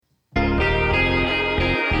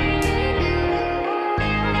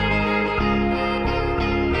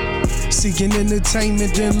Seeking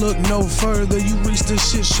entertainment, then look no further. You reach the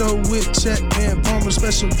shit show with Chet and Palmer.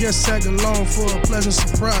 Special guest tag along for a pleasant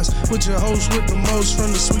surprise. With your host with the most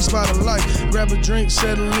from the sweet spot of life. Grab a drink,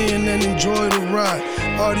 settle in, and enjoy the ride.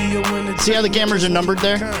 Audio entertainment. See how the cameras are numbered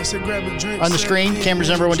there? On the screen, cameras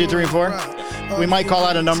number 1, 2, 3, and 4. We might call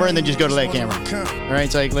out a number and then just go to that camera. All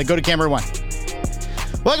right, so like go to camera 1.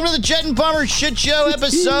 Welcome to the Chet and Palmer Shit Show,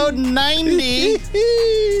 episode 90.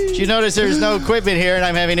 Did you notice there's no equipment here and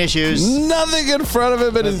I'm having issues? Nothing in front of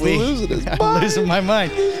him and he's losing his mind. I'm losing my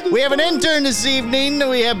mind. We have an intern this evening.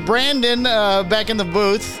 We have Brandon back in the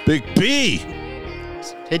booth. Big B.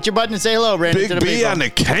 Hit your button and say hello, Brandon. Big B on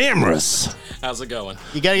the cameras. How's it going?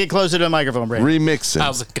 You got to get closer to the microphone, Brandon. Remixing.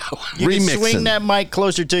 How's it going? You can swing that mic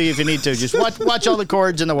closer to you if you need to. Just watch all the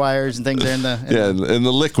cords and the wires and things there in the... and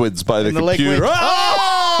the liquids by the computer.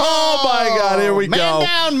 Oh, my God. Here we go.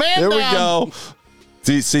 Here we go.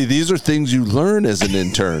 See, these are things you learn as an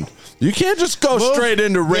intern. You can't just go straight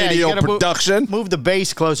into radio production. Move the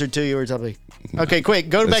bass closer to you or something. Okay, quick.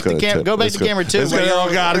 Go back to camera 2.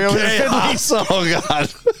 Oh, God. Chaos. Oh,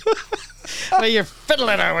 God. Well, you're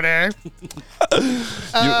fiddling over there.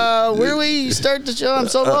 Where do we start the show? I'm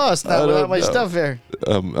so lost now without my stuff here.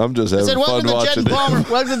 I'm just having fun watching it. Welcome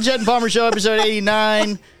to the Chet and Palmer Show, episode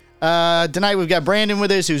 89. Tonight we've got Brandon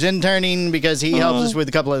with us, who's interning because he helps us with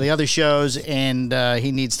a couple of the other shows, and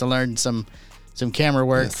he needs to learn some camera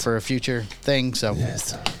work for a future thing. So,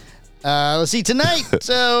 let's see tonight.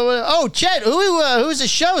 So, Chet, who's the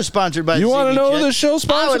show sponsored by? You want to know who the show's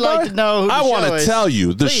sponsored by? I would like to know who the show is. I want to tell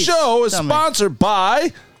you. The show is sponsored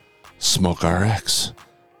by SmokeRx.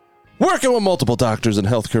 Working with multiple doctors and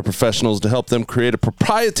healthcare professionals to help them create a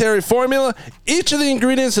proprietary formula, each of the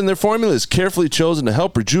ingredients in their formula is carefully chosen to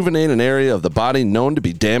help rejuvenate an area of the body known to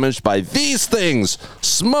be damaged by these things,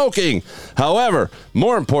 smoking. However,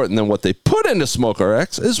 more important than what they put into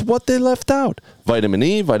SmokeRx is what they left out. Vitamin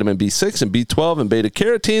E, vitamin B6, and B12 and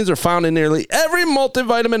beta-carotenes are found in nearly every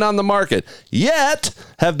multivitamin on the market, yet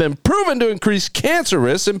have been proven to increase cancer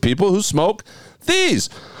risks in people who smoke these.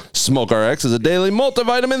 SmokeRx is a daily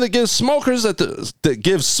multivitamin that gives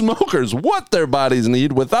smokers what their bodies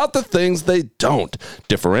need without the things they don't,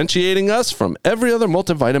 differentiating us from every other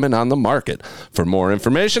multivitamin on the market. For more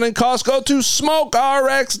information and costs, go to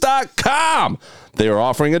SmokeRx.com. They are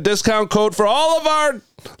offering a discount code for all of our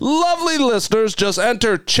lovely listeners. Just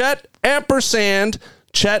enter Chet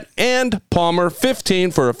and Palmer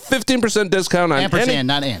 15 for a 15% discount on ampersand,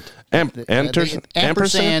 not and.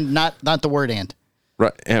 Ampersand, not the word and.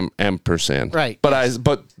 Right, ampersand. Right. But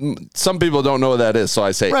some people don't know what that is, so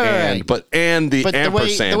I say right. But the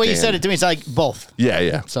ampersand. The way you said it to me, it's like both.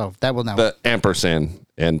 Yeah. So that will not the ampersand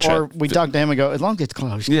and or we talk to him and go, as long as it's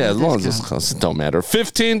close. Yeah, as long as it's close, it don't matter.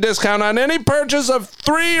 15 discount on any purchase of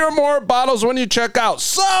 3 or more bottles when you check out.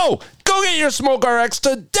 So go get your SmokeRx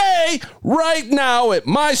today, right now at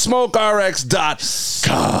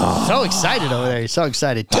mysmokerx.com. So excited over there. You're so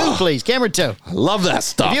excited. 2, please. Camera 2. I love that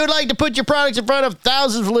stuff. If you would like to put your products in front of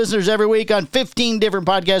thousands of listeners every week on 15 different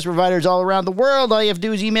podcast providers all around the world, all you have to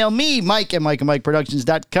do is email me, Mike, at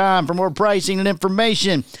MikeandMikeProductions.com for more pricing and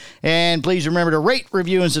information. And please remember to rate,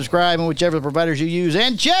 review, and subscribe on whichever providers you use.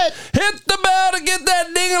 And Chet, hit the bell to get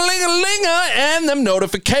that ding-a-ling-a-linga and them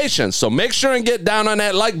notifications. So make sure and get down on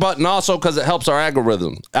that like button also because it helps our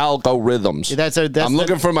algorithms. I'm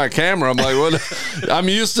looking for my camera. I'm like, what? I'm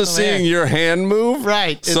used to seeing your hand move.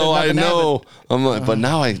 Right. So I know. I'm like, but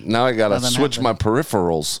now I gotta switch my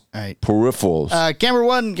peripherals. All right. Peripherals. Camera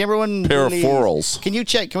one. Peripherals. Can you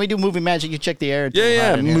check? Can we do movie magic? You check the air.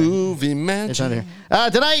 Yeah. Movie magic. It's on here.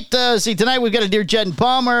 Tonight we've got a Dear Chet and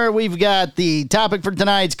Palmer. We've got the topic for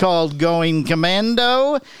tonight. It's called Going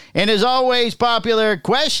Commando, and as always, popular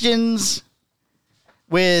questions.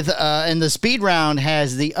 And the speed round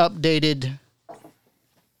has the updated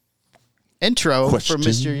intro from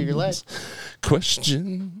Mr. Eagerlet.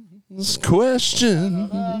 Questions. The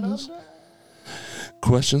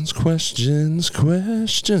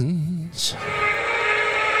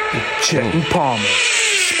Chet and Palmer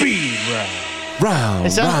speed round.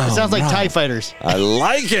 It sounds like TIE fighters. I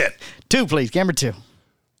like it. 2, please. Camera 2.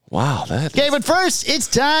 Wow, okay, but first, it's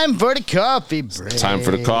time for the coffee break. Time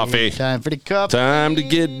for the coffee. Time for the coffee. Time to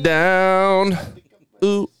get down.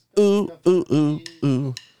 Ooh, ooh, ooh, ooh,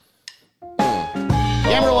 ooh.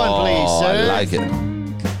 Camera 1, please, sir.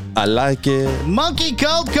 I like it. Monkey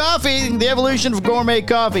Cult Coffee, the evolution of gourmet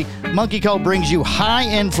coffee. Monkey Cult brings you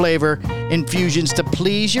high-end flavor infusions to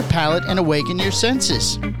please your palate and awaken your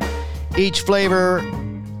senses. Each flavor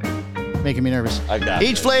making me nervous. I got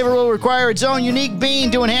Each flavor will require its own unique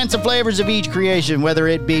bean to enhance the flavors of each creation. Whether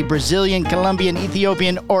it be Brazilian, Colombian,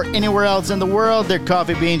 Ethiopian, or anywhere else in the world, their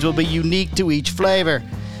coffee beans will be unique to each flavor.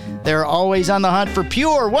 They're always on the hunt for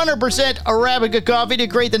pure 100% Arabica coffee to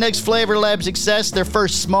create the next Flavor Lab success. Their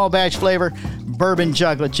first small batch flavor, bourbon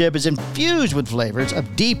chocolate chip, is infused with flavors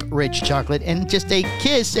of deep, rich chocolate and just a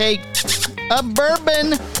kiss, a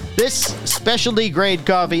bourbon. This specialty grade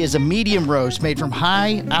coffee is a medium roast made from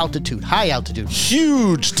high altitude,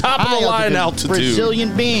 huge, top of the line altitude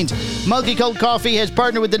Brazilian beans. Monkey Cult Coffee has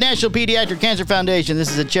partnered with the National Pediatric Cancer Foundation.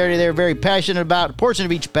 This is a charity they're very passionate about. A portion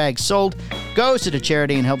of each bag sold goes to the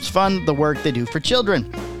charity and helps fund the work they do for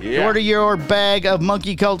children. To order your bag of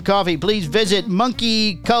Monkey Cult Coffee, please visit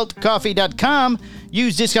monkeycultcoffee.com.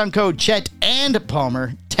 Use discount code Chet and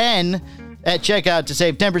Palmer 10 at checkout to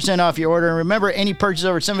save 10% off your order. And remember, any purchase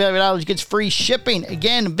over $75 gets free shipping.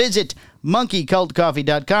 Again, visit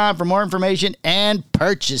monkeycultcoffee.com for more information and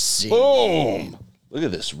purchasing. Boom! Look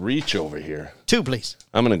at this reach over here. 2, please.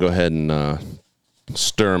 I'm going to go ahead and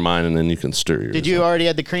stir mine, and then you can stir yours. Did you already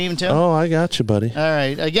add the cream, too? Oh, I got you, buddy. All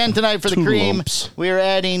right. Again, tonight for the cream, lumps. we are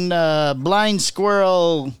adding blind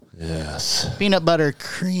squirrel peanut butter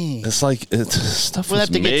cream. It's like stuff We'll was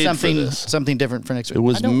have to made get for this. something different for next week. It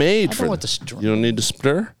was made I for don't want to stir. You don't need to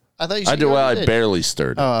stir? I thought you I said did. you Well, I already did. barely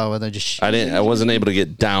stirred it. Oh, well, then just... I wasn't able to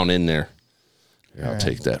get down in there. Here, I'll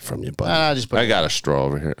take that from you, buddy. I'll just put I it got a straw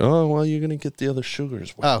over here. Oh, well, you're going to get the other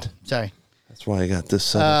sugars wet. Oh, sorry. That's why I got this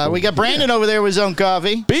set up. We got Brandon over there with his own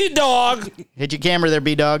coffee. B-Dog! Hit your camera there,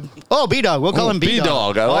 B-Dog. Oh, B-Dog. We'll call him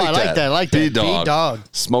B-Dog. B-Dog. I like that. I like that. B-Dog. B-Dog.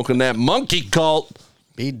 Smoking that Monkey Cult.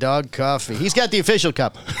 B-Dog coffee. He's got the official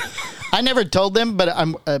cup. I never told them, but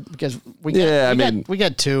I'm because we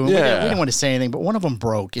got 2. We didn't want to say anything, but one of them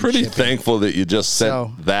broke. Pretty thankful that you just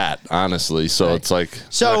sent that, honestly. So it's like,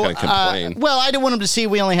 so not gonna complain. well, I didn't want them to see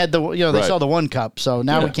we only had the they Right. saw the one cup, so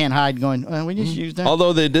now we can't hide going. We just used that.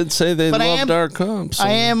 Although they did say they loved our cups. So. I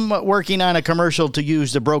am working on a commercial to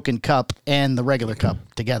use the broken cup and the regular cup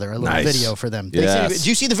together. A little video for them. Yes. Did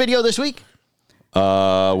you see the video this week?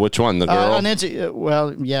 Which one? The girl? On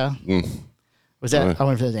well, yeah. Was that? I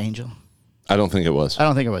wonder if that was Angel. I don't think it was. I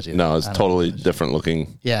don't think it was either. No, it's totally different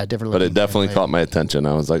looking. Yeah, different But looking. it definitely caught my attention.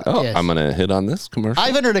 I was like, oh, Yes. I'm going to hit on this commercial.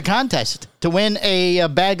 I've entered a contest to win a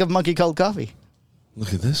bag of Monkey Cult coffee.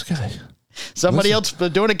 Look at this guy. Somebody else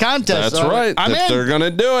doing a contest. That's so right. I'm if in. they're going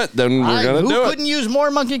to do it, then we're going to do Who it. couldn't use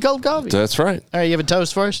more Monkey Cult coffee? That's right. All right, you have a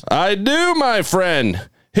toast for us? I do, my friend.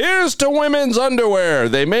 Here's to women's underwear.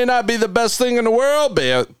 They may not be the best thing in the world,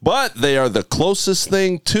 but they are the closest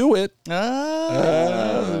thing to it.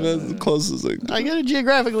 That's the closest thing. I got it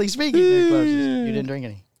geographically speaking. They're closest. You didn't drink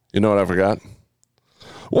any. You know what I forgot?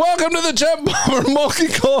 Welcome to the Chet Palmer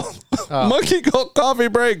Monkey Cult Coffee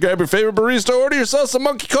Break. Grab your favorite barista, order yourself some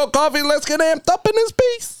Monkey Cult Coffee. Let's get amped up in this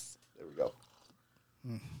piece. There we go.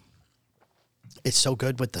 It's so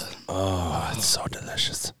good with the... Oh, it's so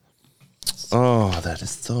delicious. Oh, that is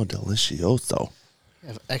so delicioso. You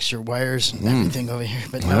have extra wires and everything over here.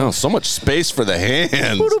 But Wow, so much space for the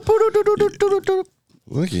hands. Look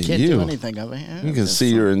at Can't you. do anything over here. You can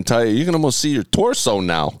see your entire, you can almost see your torso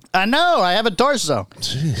now. I know. I have a torso.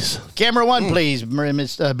 Jeez. Camera 1, please,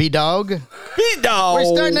 Miss B-Dog. B-Dog. We're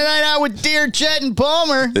starting the night out with Dear Chet and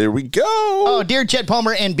Palmer. There we go. Oh, Dear Chet,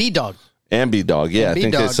 Palmer, and B-Dog. And B-Dog. Yeah, I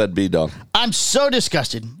think they said B-Dog. I'm so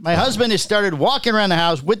disgusted. My husband has started walking around the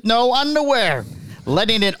house with no underwear,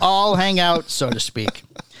 letting it all hang out, so to speak.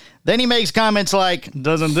 Then he makes comments like,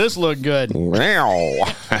 doesn't this look good?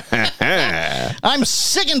 I'm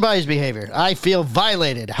sickened by his behavior. I feel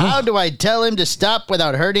violated. How do I tell him to stop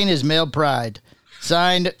without hurting his male pride?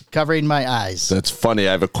 Signed, covering my eyes. That's funny.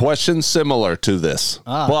 I have a question similar to this.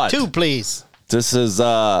 But 2, please. This is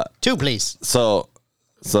 2, please.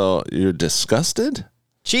 So you're disgusted?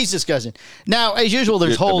 She's disgusting. Now, as usual,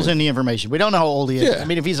 there's holes in the information. We don't know how old he is. Yeah. I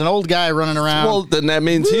mean, if he's an old guy running around, Well, then that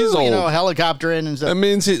means he's old. you know, helicoptering and stuff. That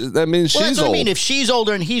means she's Well, that's what old. I mean. If she's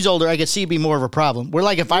older and he's older, I could see it'd be more of a problem. Where,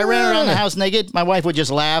 like, if I ran around the house naked, my wife would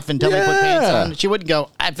just laugh and tell me to put pants on. She wouldn't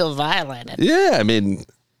go, I feel violated. Yeah, I mean,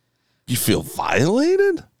 you feel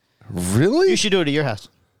violated? Really? You should do it at your house.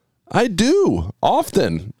 I do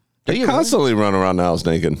often. Do I you constantly run around the house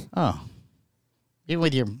naked. Oh. Even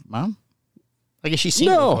with your mom? I guess she's seen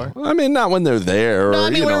it before. I mean not when they're there. No, or, I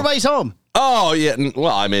mean when everybody's home. Oh yeah. Well,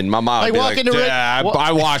 I mean my mom. Like would be walk like, into yeah,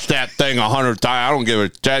 I watched that thing 100 times. I don't give a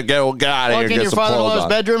get out of Walk here. in Get your some clothes father-in-law's on.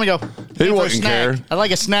 bedroom and go, He "Need for a wouldn't snack. care. I'd like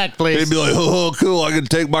a snack, please. He'd be like, oh cool, I can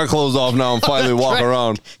take my clothes off now and finally walk Right.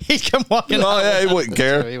 around. He'd come walking Oh out. yeah, he wouldn't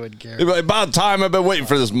care. He wouldn't care. He'd be like, about time. I've been waiting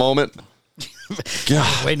for this moment.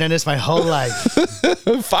 God. Waiting on this my whole life.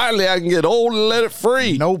 Finally, I can get old and let it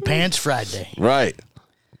free. No pants Friday. Right.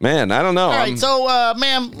 Man, I don't know. All right, so,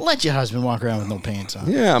 ma'am, let your husband walk around with no pants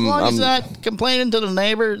on. Yeah, as long as he's not complaining to the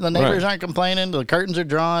neighbors aren't complaining, the curtains are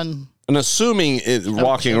drawn. And assuming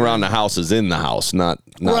walking around the house is in the house, not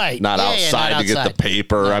outside to get the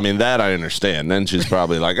paper. No. I mean, that I understand. Then she's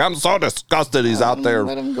probably like, I'm so disgusted he's out there.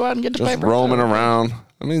 Let him go out and get the just paper. Roaming around.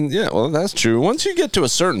 I mean, yeah, well, that's true. Once you get to a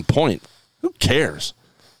certain point, who cares?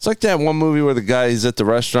 It's like that one movie where the guy, he's at the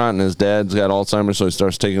restaurant and his dad's got Alzheimer's, so he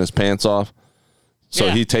starts taking his pants off. So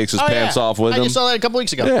he takes his pants off with him. I just saw that a couple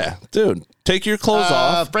weeks ago. Yeah, dude. Take your clothes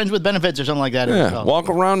off. Friends with benefits or something like that. Yeah, walk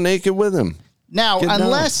around naked with him. Now,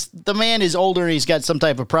 unless the man is older and he's got some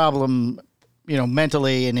type of problem,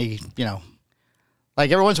 mentally, and he,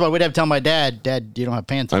 like every once in a while we'd have to tell my dad, you don't have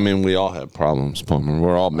pants on. I mean, we all have problems, Palmer.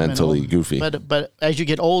 We're all mentally goofy. But as you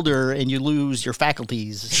get older and you lose your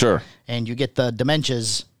faculties. Sure. And you get the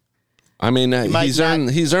dementias. I mean, he's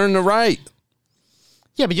earned the right.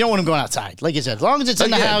 Yeah, but you don't want him going outside. Like you said, as long as it's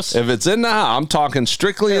in the house. If it's in the house, I'm talking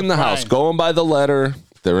strictly in the house. Going by the letter,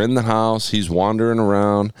 they're in the house. He's wandering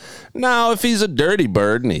around. Now, if he's a dirty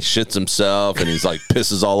bird and he shits himself and he's like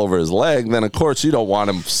pisses all over his leg, then of course you don't want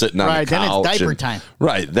him sitting on the couch. Right, then it's diaper time.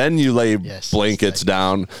 Right, then you lay blankets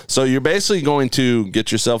down. So you're basically going to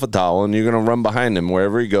get yourself a towel and you're going to run behind him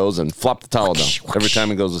wherever he goes and flop the towel down every time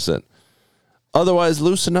he goes to sit. Otherwise,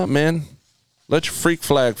 loosen up, man. Let your freak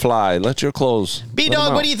flag fly. Let your clothes.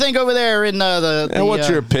 B-Dog, what do you think over there in what's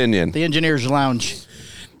your opinion? The engineer's lounge.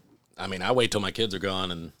 I mean, I wait till my kids are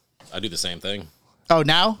gone, and I do the same thing. Oh,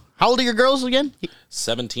 now? How old are your girls again?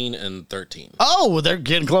 17 and 13. Oh, they're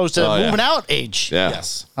getting close to moving out age. Yeah.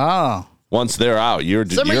 Yes. Oh. Once they're out, you're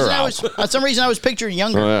out. Some reason I was picturing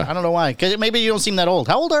younger. Oh, yeah. I don't know why. Because maybe you don't seem that old.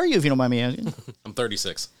 How old are you, if you don't mind me asking? I'm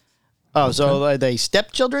 36. Oh, so are they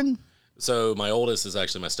stepchildren? So my oldest is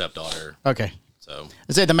actually my stepdaughter. Okay. So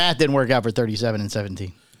I say the math didn't work out for 37 and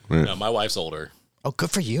 17. Right. No, my wife's older. Oh,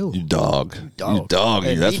 good for you. You dog. You dog.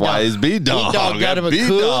 Hey, That's why he's B-Dog. B-Dog got him a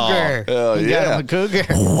cougar. Hell he got him a cougar.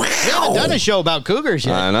 We haven't done a show about cougars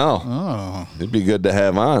yet. I know. Oh. It'd be good to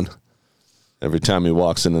have on. Every time he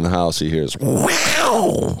walks into the house, he hears.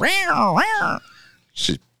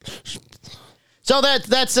 So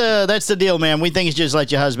that's the deal, man. We think it's just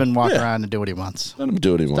let your husband walk around and do what he wants. Let him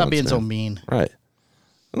do what he wants. Stop being so mean. Right.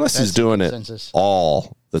 Unless he's doing it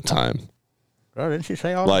all the time. Oh, didn't she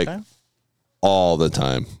say all the time? All the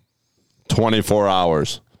time. 24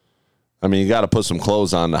 hours. I mean, you got to put some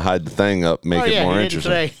clothes on to hide the thing up, make it more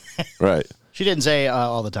interesting. Right. She didn't say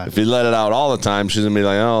all the time. If you let it out all the time, she's going to be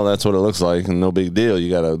like, oh, that's what it looks like, and no big deal. You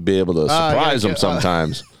got to be able to surprise them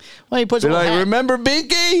sometimes. Well, he puts a little hat. Remember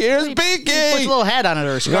Binky? Here's Binky. He puts a little hat on it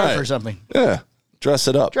or a scarf or something. Yeah. Dress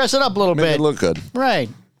it up. Dress it up a little bit. Make it look good. Right.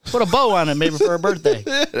 Put a bow on it maybe for her birthday.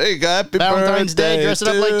 There you go. Happy Valentine's Day, dress it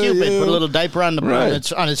up like Cupid. You. Put a little diaper on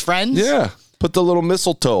on his friends. Yeah. Put the little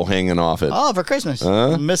mistletoe hanging off it. Oh, for Christmas.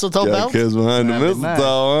 Mistletoe belt? Kids behind the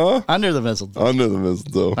mistletoe, huh? Under the mistletoe. Under the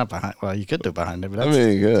mistletoe. Not behind. Well, you could do behind it, but that's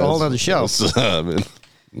a whole other show.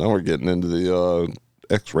 Now we're getting into the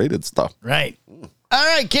X-rated stuff. Right. All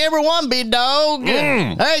right, camera one, B-Dog.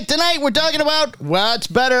 All right, tonight we're talking about what's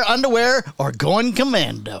better, underwear or going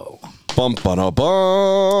commando. Bum, ba, da, bum.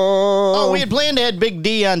 Oh, we had planned to have Big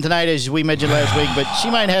D on tonight, as we mentioned last week, but she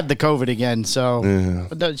might have the COVID again. So,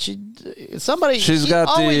 she's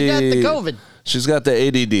got the COVID. She's got the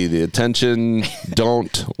ADD, the attention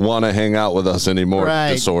don't want to hang out with us anymore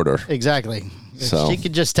disorder. Exactly. So, she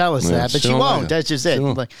could just tell us that, but she won't. That's just it.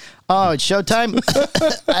 Like, oh, it's showtime.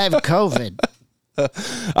 I have COVID.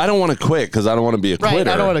 I don't want to quit because I don't want to be a quitter. Right,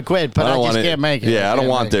 I don't want to quit, but I just can't make it. Yeah, I don't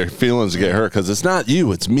want their feelings to get hurt because it's not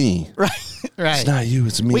you, it's me. Right. It's not you,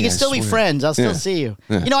 it's me. We can still be friends. I'll still see you.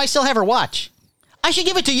 Yeah. I still have her watch. I should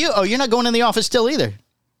give it to you. Oh, you're not going in the office still either.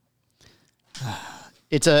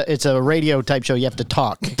 It's a radio type show. You have to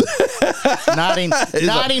talk.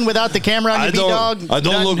 nodding without the camera on your B-Dog. I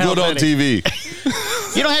don't look good on TV.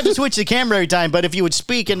 You don't have to switch the camera every time, but if you would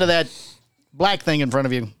speak into that black thing in front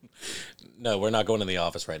of you. No, we're not going in the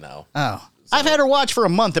office right now. Oh. So, I've had her watch for a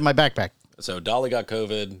month in my backpack. So Dolly got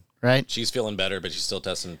COVID. Right. She's feeling better, but she's still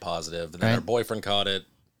testing positive. And then her boyfriend caught it.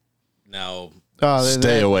 Now.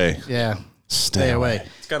 Stay away. Yeah. Stay away.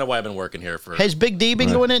 It's kind of why I've been working here for. Has Big D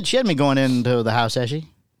been going in? She hadn't been going into the house, has she?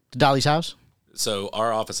 To Dolly's house? So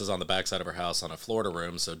our office is on the backside of her house on a Florida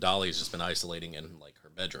room. So Dolly's just been isolating in her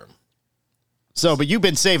bedroom. So, but you've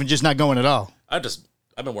been safe and just not going at all. I've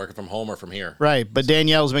been working from home or from here. Right. But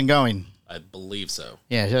Danielle's been going. I believe so.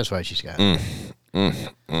 Yeah, that's why she's got it.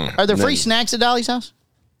 Are there free snacks at Dolly's house?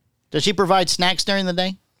 Does she provide snacks during the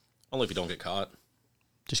day? Only if you don't get caught.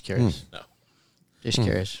 Just curious. No. Just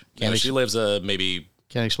curious. She lives maybe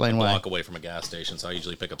can't explain a why. block away from a gas station, so I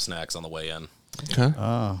usually pick up snacks on the way in. Okay.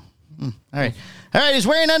 All right. Is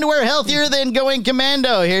wearing underwear healthier than going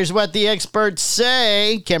commando? Here's what the experts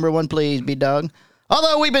say. Camera 1, please, B-Dog.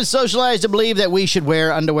 Although we've been socialized to believe that we should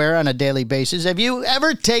wear underwear on a daily basis, have you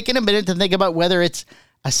ever taken a minute to think about whether it's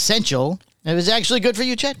essential? If it's actually good for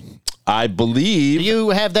you, Chet? I believe. Do you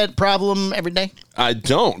have that problem every day? I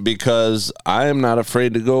don't, because I am not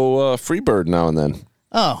afraid to go Freebird now and then.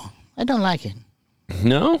 Oh, I don't like it.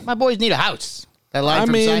 No? My boys need a house. That line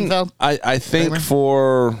from Seinfeld? I think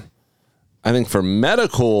for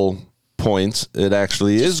medical points, it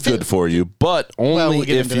actually is good for you, but only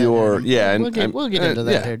if you're we'll get into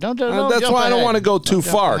that here. Don't that's jump why I don't ahead. want to go too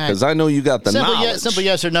far, because I know you got the knowledge. Simple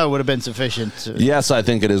yes or no would have been sufficient. Yes, I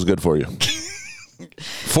think it is good for you.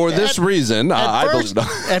 For this reason, I believe.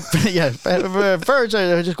 First,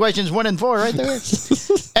 just questions 1 and 4 right there.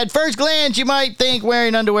 At first glance, you might think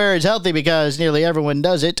wearing underwear is healthy because nearly everyone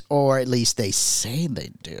does it, or at least they say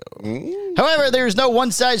they do. However, there's no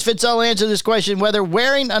one-size-fits-all answer to this question, whether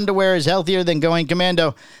wearing underwear is healthier than going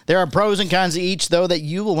commando. There are pros and cons to each, though, that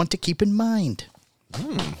you will want to keep in mind.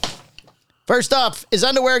 First off, is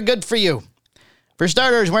underwear good for you? For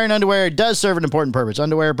starters, wearing underwear does serve an important purpose.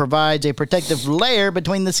 Underwear provides a protective layer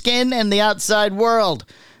between the skin and the outside world,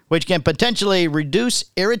 which can potentially reduce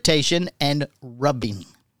irritation and rubbing.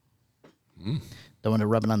 Don't want to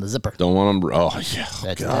rub it on the zipper. Don't want them. Oh, yeah.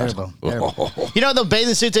 That's terrible. You know the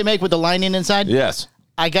bathing suits they make with the lining inside? Yes.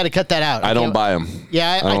 I got to cut that out. I don't buy them.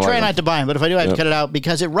 Yeah, I try not to buy them, but if I do, I have to cut it out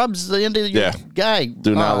because it rubs the end of your guy.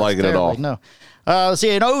 Do not like it at all. No. Let's see,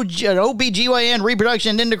 an OBGYN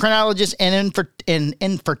reproduction endocrinologist and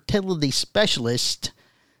infertility specialist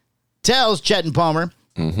tells Chet and Palmer,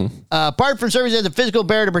 apart from serving as a physical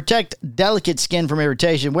barrier to protect delicate skin from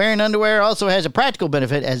irritation, wearing underwear also has a practical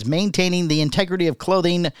benefit as maintaining the integrity of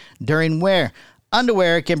clothing during wear.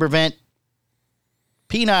 Underwear can prevent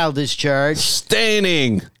penile discharge,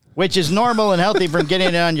 staining, which is normal and healthy from getting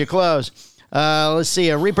it on your clothes. Let's see,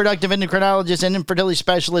 a reproductive endocrinologist and infertility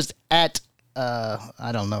specialist at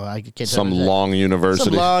I don't know. I can't Some long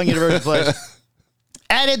university place.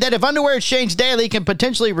 Added that if underwear is changed daily, can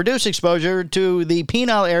potentially reduce exposure to the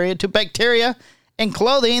penile area to bacteria and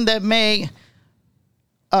clothing that may.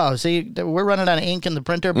 Oh, see, we're running out of ink in the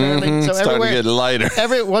printer apparently. So it's starting to get lighter.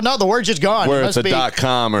 The word's just gone. Where it's a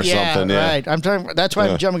 .com or something. Yeah, right. I'm talking. That's why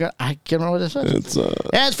I'm jumping. I can't remember what this is.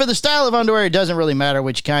 As for the style of underwear, it doesn't really matter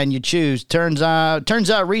which kind you choose. Turns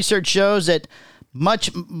out, research shows that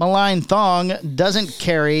much maligned thong doesn't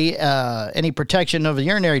carry any protection of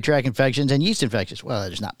urinary tract infections and yeast infections. Well,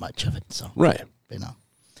 there's not much of it, so right. It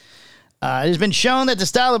has been shown that the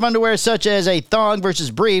style of underwear, such as a thong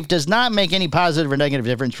versus brief, does not make any positive or negative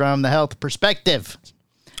difference from the health perspective.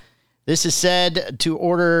 This is said to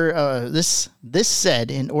order. This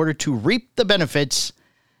said in order to reap the benefits.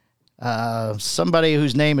 Somebody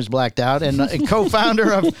whose name is blacked out and a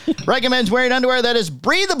co-founder of recommends wearing underwear that is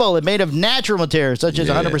breathable and made of natural materials such as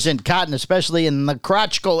 100% cotton, especially in the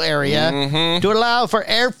crotchal area, to allow for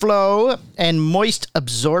airflow and moist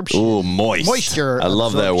absorption. Ooh, moisture. I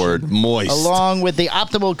love that word, moist. Along with the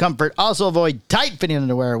optimal comfort. Also avoid tight-fitting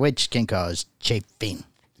underwear, which can cause chafing.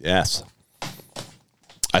 Yes.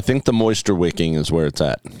 I think the moisture wicking is where it's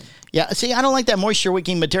at. Yeah, see, I don't like that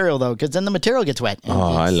moisture-wicking material, though, because then the material gets wet.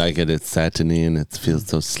 Oh, I like it. It's satiny, and it feels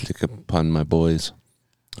so slick upon my boys.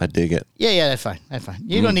 I dig it. Yeah, that's fine.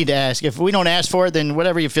 You don't need to ask. If we don't ask for it, then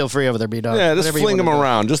whatever you feel free over there, B-Dog. Yeah, just fling them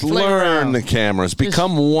around. Just learn the cameras.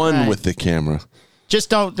 Become one with the camera. Just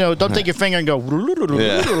don't take your finger and go.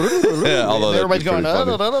 Yeah, although everybody's going.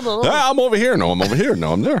 I'm over here. No, I'm over here.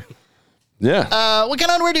 No, I'm there. Yeah. What kind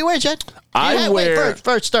of underwear do you wear, Chet?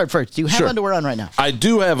 Start first. Do you have underwear on right now? I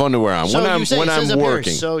do have underwear on when I'm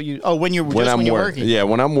working. When you're working. Yeah,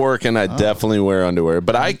 when I'm working, I definitely wear underwear.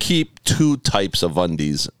 But I keep two types of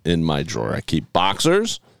undies in my drawer. I keep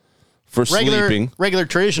boxers for sleeping. Regular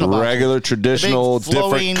traditional boxers. Regular traditional,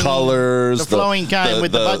 different colors. The flowing kind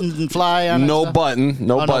with the buttons and fly on it. No button.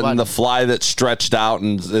 The fly that's stretched out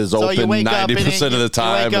and is open 90% of the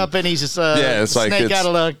time. You wake up and he's just it's like snake out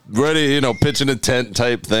of the ready, pitching a tent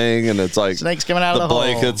type thing, and it's like snakes coming out of the hole.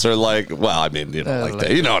 The blankets are like, well, I mean, like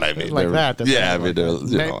that. You know what I mean? Like that. Yeah, I mean,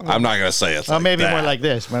 I'm not gonna say it's like maybe that. more like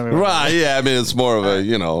this. Right? Yeah, I mean, it's more of a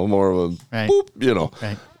boop,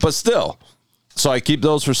 Right. But still. So I keep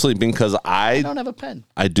those for sleeping because I don't have a pen.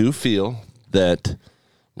 I do feel that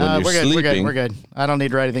when you're sleeping... We're good. I don't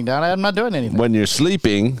need to write anything down. I'm not doing anything. When you're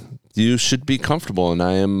sleeping, you should be comfortable, and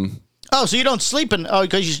I am... Oh, so you don't sleep in... Oh,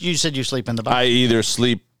 because you said you sleep in the box. I either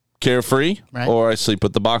sleep carefree, Right. or I sleep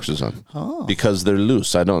with the boxers on because they're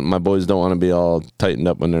loose. My boys don't want to be all tightened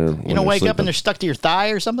up when they're. You don't wake up and they're stuck to your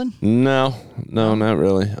thigh or something? No, not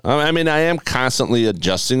really. I mean, I am constantly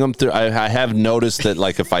adjusting them through. I have noticed that,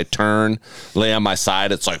 like, if I turn, lay on my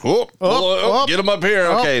side, it's like, get them up here.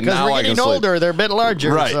 Okay, now we're I can getting older, sleep. they're a bit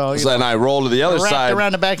larger. Right. So then I roll to the other wrapped side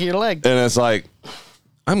around the back of your leg. and it's like,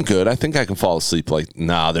 I'm good. I think I can fall asleep. Like,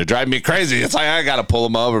 no, they're driving me crazy. It's like I got to pull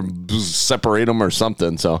them up or separate them or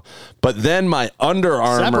something. So, but then my Under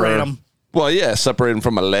Armour. Separate them? Well, yeah, separate them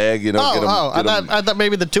from my leg. You know. I thought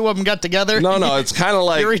maybe the two of them got together. No, it's kind of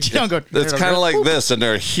like it's kind of like this, and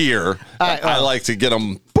they're here. I like to get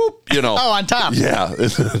them, on top. Yeah, in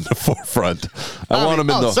the forefront. I want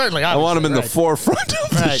them in the certainly. I want them in the forefront of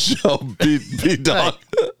the show. B dog.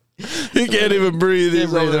 He can't even breathe.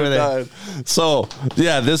 He's over there. So,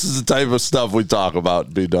 yeah, this is the type of stuff we talk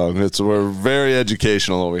about, B-Dog. We're very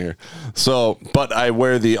educational over here. So, but I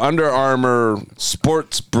wear the Under Armour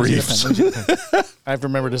sports briefs. I have to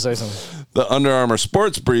remember to say something. The Under Armour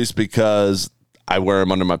sports briefs because I wear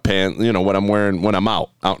them under my pants, when I'm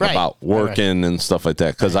out and about, working and stuff like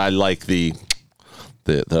that. Because I like the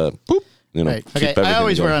boop, Okay, I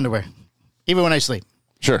always wear underwear, even when I sleep.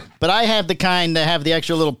 Sure. But I have the kind that have the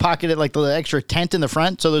extra little pocket, like the extra tent in the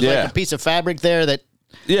front. So there's like a piece of fabric there that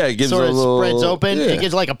it gives sort a of little, spreads open. Yeah. It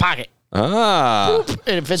gives like a pocket. Ah. Boop,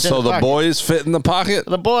 and it fits so in the the pocket. boys fit in the pocket?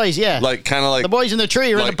 The boys, yeah. Like kind of like the boys in the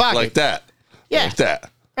tree are in the pocket. Like that. Yeah. Like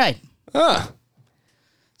that. Right. Ah.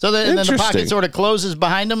 So and then the pocket sort of closes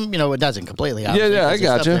behind them. It doesn't completely. Yeah, I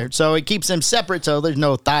got you. So it keeps them separate, so there's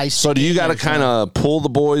no thighs. So do you got to kind of pull the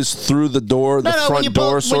boys through the door, front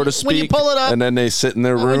door, so to speak? When you pull it up, and then they sit in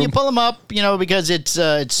their room? When you pull them up, because it's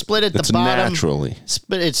split at the bottom. Naturally.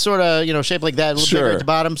 It's sort of, shaped like that, a little bit at the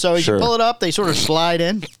bottom. So as you pull it up, they sort of slide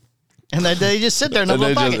in. And then they just sit there in the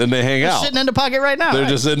little pocket. And they hang out. They're sitting in the pocket right now. They're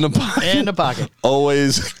just in the pocket. In the pocket.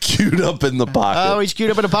 Always queued up in the pocket. Always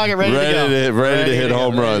queued up in the pocket, ready to go. Ready to hit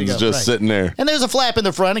home runs, just sitting there. And there's a flap in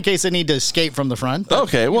the front in case they need to escape from the front.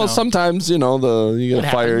 Okay, well, sometimes, you get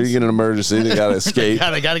a fire, you get an emergency, they got to escape.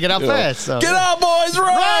 They got to get out fast. So. Get out, boys,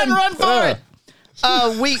 run! Run for it!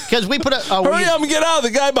 Because we put a... Hurry up and get out.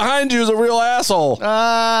 The guy behind you is a real asshole.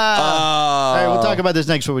 All right, we'll talk about this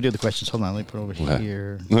next when we do the questions. Hold on, let me put it over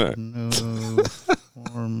here. No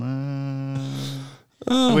format.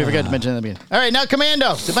 We forgot to mention that at the beginning. All right, now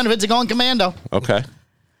Commando. The benefits of going Commando. Okay.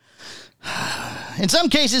 In some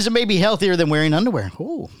cases, it may be healthier than wearing underwear.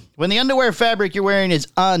 Ooh. When the underwear fabric you're wearing is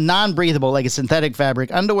non-breathable, like a synthetic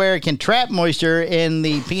fabric, underwear can trap moisture in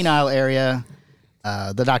the penile area,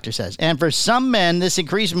 the doctor says. And for some men, this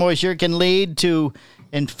increased moisture can lead to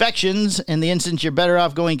infections. In the instance, you're better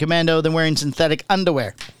off going Commando than wearing synthetic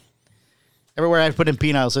underwear. Everywhere I put in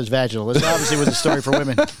penile says vaginal. This obviously was a story for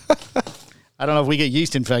women. I don't know if we get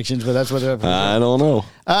yeast infections, but that's what they're. I don't know.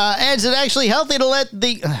 Adds it actually healthy to let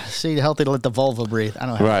the vulva breathe. I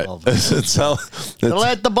don't have a vulva. To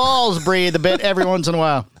let the balls breathe a bit every once in a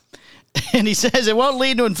while. And he says it won't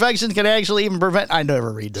lead to infections, can actually even prevent. I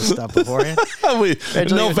never read this stuff beforehand.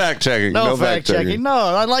 No fact checking. No fact checking. No,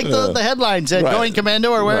 I like the headline said going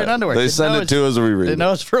Commando or wearing underwear. They send it to us and we read it. They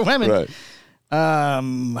know it's for women. Right.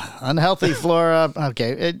 Unhealthy flora.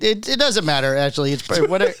 Okay, it doesn't matter actually. It's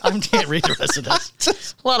I can't read the rest of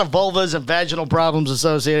this. A lot of vulvas and vaginal problems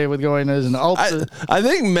associated with going as an I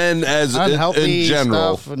think men in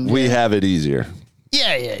general we have it easier.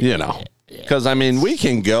 Yeah. Because I mean we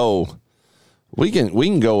can go. We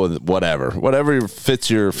can go with whatever fits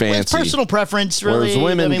your fancy. It's personal preference, really. Whereas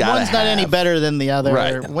women one's not any better than the other.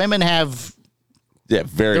 Right. Women have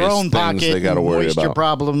various their own things pocket, they got to worry moisture about.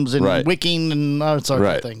 problems and wicking and all sorts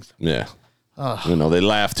of things. Yeah. They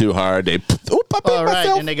laugh too hard. They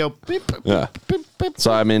and they go. Beep, yeah. beep, beep,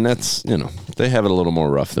 so I mean that's they have it a little more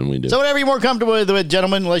rough than we do. So whatever you're more comfortable with,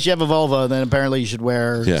 gentlemen, unless you have a vulva, then apparently you should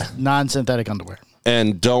wear non-synthetic underwear.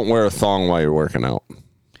 And don't wear a thong while you're working out.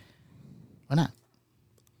 Why not?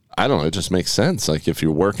 I don't know. It just makes sense. Like if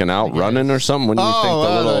you're working out, running or something, when you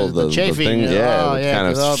think the chafing, thing, kind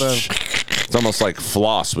of. It's almost like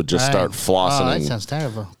floss would just start flossing. That sounds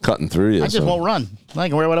terrible. Cutting through you. I just won't run. I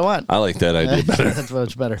can wear what I want. I like that idea better. That's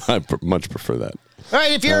much better. I much prefer that. All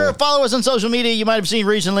right, if you're follow us on social media, you might have seen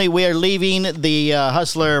recently we are leaving the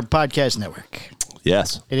Hustler Podcast Network.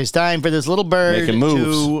 Yes. It is time for this little bird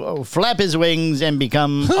to flap his wings and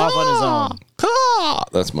become off on his own.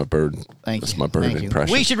 That's my bird. That's my bird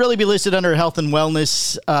impression. We should really be listed under health and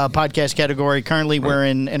wellness podcast category. Currently, we're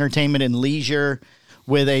in entertainment and leisure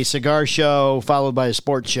with a cigar show followed by a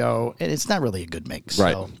sports show. And it's not really a good mix.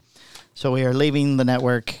 Right. So we are leaving the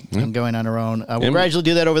network and going on our own. We'll gradually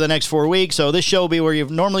do that over the next 4 weeks. So this show will be where you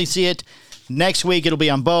normally see it Next week, it'll be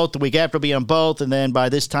on both. The week after, it'll be on both. And then by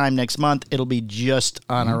this time next month, it'll be just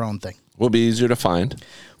on our own thing. Will be easier to find.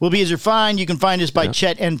 Will be easier to find. You can find us by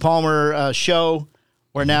Chet and Palmer Show,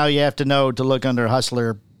 where now you have to know to look under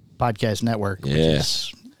Hustler Podcast Network.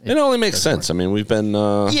 Yes. It only makes sense. I mean, we've been...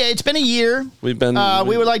 it's been a year. We've been...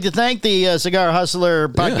 we would like to thank the Cigar Hustler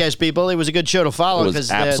podcast people. It was a good show to follow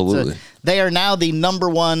because absolutely. They are now the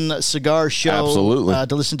 #1 cigar show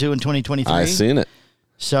to listen to in 2023. I've seen it.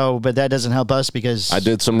 So, but that doesn't help us because... I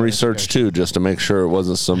did some research, too, just to make sure it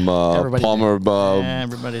wasn't some Palmer...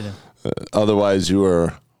 everybody did. Otherwise, you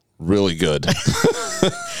were really good.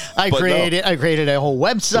 I created a whole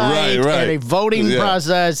website and a voting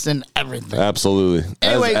process and everything. Absolutely.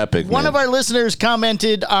 Anyway, that's epic, one of our listeners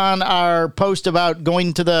commented on our post about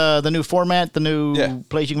going to the new format, the new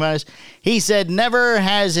place you can find us. He said never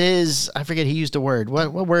has his... I forget he used a word.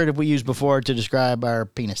 What word have we used before to describe our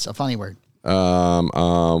penis? A funny word.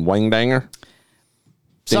 Wang-danger?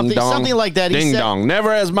 Something like that. Ding dong.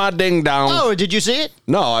 Never has my ding dong. Oh, did you see it?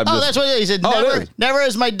 No, that's what he said. Never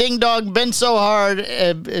has my ding dong been so hard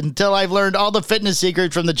until I've learned all the fitness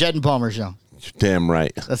secrets from the Chet and Palmer Show. You're damn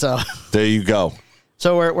right. That's all. There you go.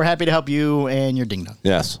 So we're happy to help you and your ding dong.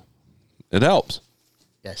 Yes, it helps.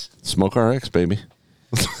 Yes. Smoke RX, baby.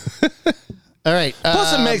 All right.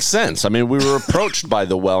 Plus, it makes sense. I mean, we were approached by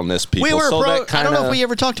the wellness people. I don't know if we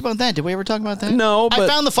ever talked about that. Did we ever talk about that? No, but... I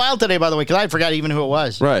found the file today, by the way, because I forgot even who it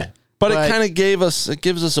was. Right. But it kind of gives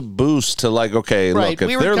us a boost to like, okay, look, if they're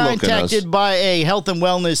looking at us. We were contacted by a health and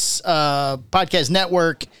wellness podcast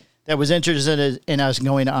network that was interested in us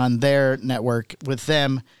going on their network with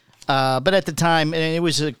them. But at the time, and it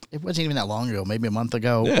wasn't even that long ago, maybe a month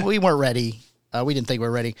ago, we weren't ready. We didn't think we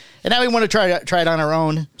were ready. And now we want to try it on our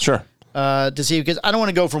own. Sure. To see, because I don't want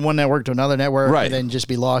to go from one network to another network and then just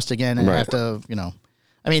be lost again and have to,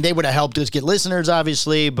 I mean, they would have helped us get listeners,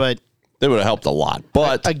 obviously, but they would have helped a lot.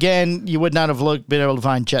 But again, you would not have been able to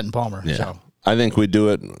find Chet and Palmer. Yeah. So I think we do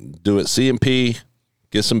it C&P,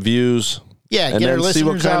 get some views. Yeah, and get then our see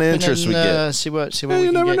what kind of interest we get. See what we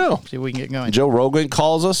can get. See what we can get going. Joe Rogan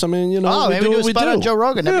calls us. I mean, we do what we do. On Joe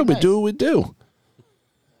Rogan. Yeah, we do what we do.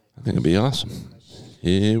 I think it'd be awesome.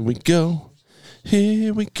 Here we go.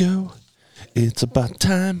 Here we go. It's about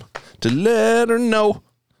time to let her know.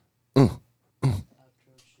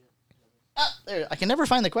 There, I can never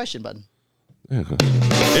find the question button. Here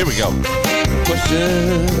we go.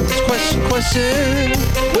 Questions.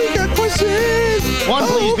 We got questions. One,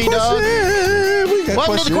 please, B-Dog.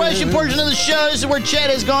 Welcome to the question portion of the show. This is where Chet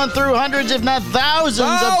has gone through hundreds, if not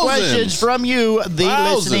thousands of questions from you, the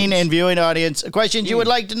listening and viewing audience. Questions you would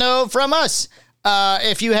like to know from us.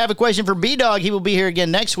 If you have a question for B-Dog, he will be here again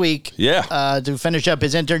next week. Yeah. To finish up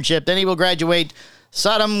his internship. Then he will graduate.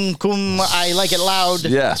 Sodom cum I like it loud.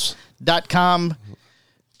 Yes. .com.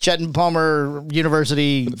 Chet and Palmer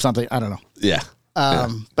University something. I don't know. Yeah.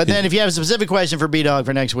 But then if you have a specific question for B-Dog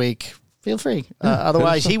for next week, feel free.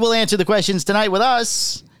 Otherwise, he will answer the questions tonight with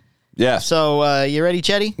us. Yeah. So, you ready,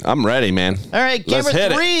 Chetty? I'm ready, man. All right, camera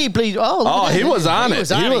 3, please. Oh, he was on it. He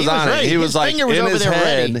was on it. He was like, in his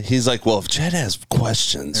head, ready. He's like, well, if Chet has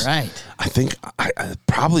questions, right? I think I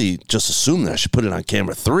probably just assume that I should put it on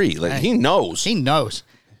camera 3. Like, he knows. He knows.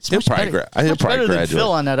 He'll probably better than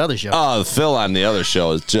Phil on that other show. Oh, Phil on the other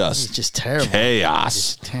show is just terrible.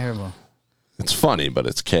 Chaos. It's terrible. It's funny, but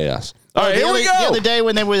it's chaos. All right, here we go. The other day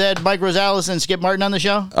when we had Mike Rosales and Skip Martin on the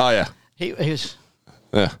show. Oh, yeah. He was...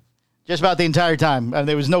 Yeah. Just about the entire time.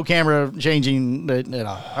 There was no camera changing at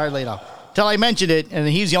all. Hardly at all. Till I mentioned it, and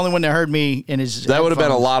he's the only one that heard me in his That would have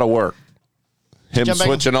been a lot of work. Him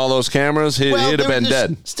switching all those cameras, he'd have been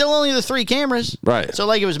dead. Still only the 3 cameras. Right. So,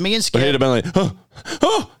 like, it was me and Skip. But he'd have been like, oh,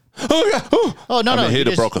 God. Oh, no. He'd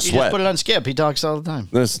have broke a sweat. You just put it on Skip. He talks all the time.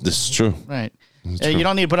 This is true. Right. You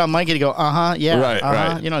don't need to put on Mikey to go, yeah.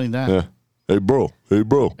 Right. You don't need that. Yeah. Hey, bro.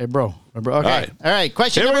 Okay. All right.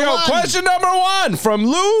 Question Here number 1. Question number 1 from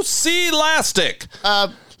Lucy Lastic.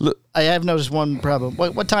 I have noticed one problem.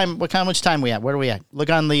 How much time we at? Where are we at? Look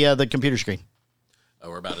on the computer screen.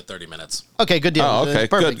 We're about at 30 minutes. Okay, good deal. Oh, okay,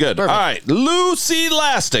 perfect, good. Perfect. All right, Lucy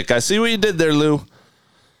Lastic. I see what you did there, Lou.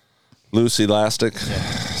 Lucy Lastic.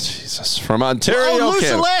 Yeah. Jesus. From Ontario, Lucy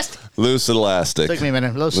Canada. Lastic. Lucy Lastic. Took me a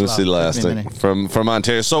minute. Lucy Lastic from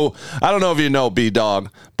Ontario. So I don't know if you know B-Dog,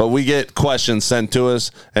 but we get questions sent to us,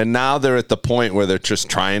 and now they're at the point where they're just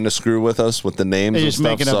trying to screw with us with the names and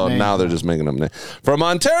stuff. So now they're just making up names. From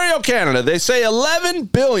Ontario, Canada, they say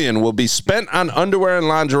 $11 billion will be spent on underwear and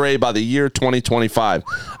lingerie by the year 2025.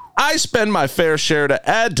 I spend my fair share to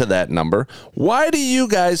add to that number. Why do you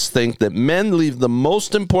guys think that men leave the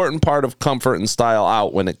most important part of comfort and style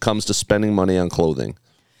out when it comes to spending money on clothing?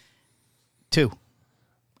 2.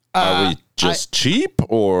 Are we just cheap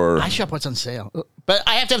or? I shop what's on sale, but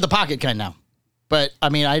I have to have the pocket kind now. But I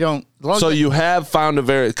mean, I don't. So you have found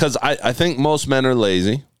because I think most men are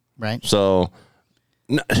lazy, right? So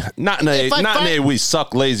not in a we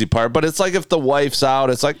suck lazy part, but it's like if the wife's out,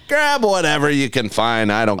 it's like grab whatever you can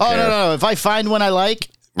find. I don't care. No. If I find one I like,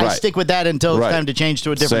 I stick with that until it's time to change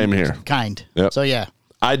to a different kind. Yep. So yeah.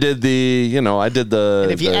 I did the.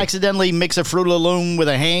 And if you accidentally mix a Fruit of the Loom with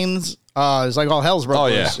a Hanes, it's like all hell's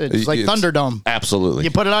broken loose. It's like Thunderdome. Absolutely.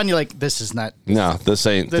 You put it on, you're like, this is not. No, this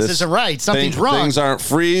isn't right. Something's wrong. Things aren't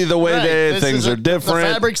free the way things are different.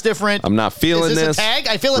 The fabric's different. I'm not feeling is this. A tag?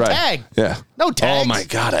 I feel a tag. Yeah. No tags. Oh my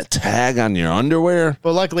God, a tag on your underwear?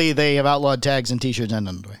 Well, luckily they have outlawed tags in t-shirts and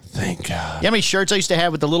underwear. Thank God. You know how many shirts I used to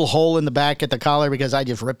have with the little hole in the back at the collar because I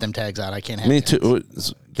just ripped them tags out. I can't have Me tags.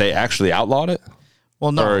 too. They actually outlawed it?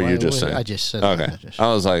 Well, no. Or are you just saying? I just said okay. I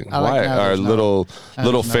was like, why are little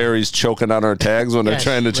fairies choking on our tags when they're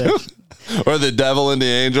trying to choke? Or the devil and the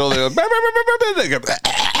angel? They go,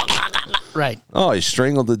 right. Oh, he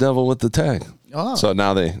strangled the devil with the tag. Oh. So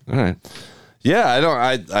now all right.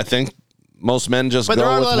 Yeah, I think most men just go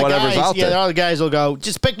with whatever's out there. Yeah, all the guys will go,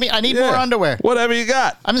 just pick me. I need more underwear. Whatever you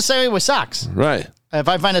got. I'm the same way with socks. Right. If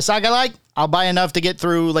I find a sock I like, I'll buy enough to get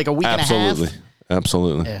through like a week and a half.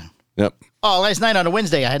 Absolutely. Yeah. Yep. Oh, last night on a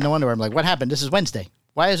Wednesday, I had no underwear. I'm like, what happened? This is Wednesday.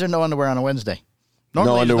 Why is there no underwear on a Wednesday?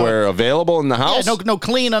 Normally, no underwear available in the house? Yeah, no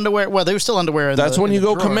clean underwear. Well, there was still underwear in That's when you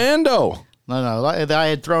go drawer. Commando. No. I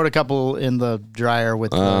had thrown a couple in the dryer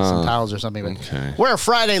with some towels or something. But okay. We're a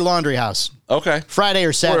Friday laundry house. Okay. Friday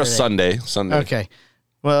or Saturday. We're a Sunday. Okay.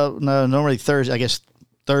 Well, no, normally Thursday. I guess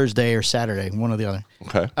Thursday or Saturday, one or the other.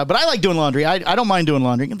 Okay. But I like doing laundry. I don't mind doing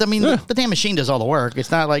laundry. I mean, the damn machine does all the work. It's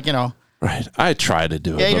not like, Right. I try to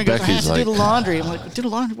do it. Yeah, but Becky's I have to do the laundry. I'm like, do the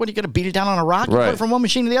laundry? What, are you going to beat it down on a rock? You put it from one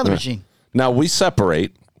machine to the other machine. Now, we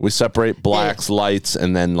separate. We separate blacks, lights,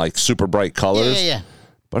 and then like super bright colors. Yeah.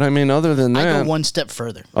 But I mean, other than that. I go one step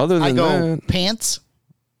further. I go pants,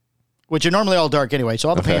 which are normally all dark anyway, so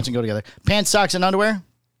all the pants can go together. Pants, socks, and underwear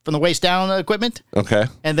from the waist down equipment. Okay.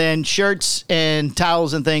 And then shirts and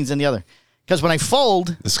towels and things in the other. Because when I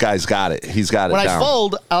fold... This guy's got it. He's got it down. When I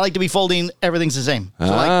fold, I like to be folding everything's the same. So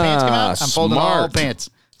like pants come out, I'm folding all pants.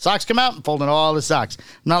 Socks come out, I'm folding all the socks. I'm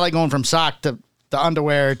not like going from sock to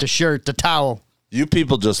underwear to shirt to towel. You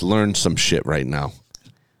people just learned some shit right now.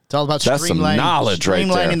 It's all about That's some knowledge right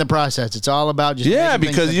there. Streamlining the process. It's all about just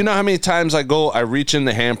because you know how many times I reach in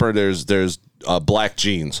the hamper, there's black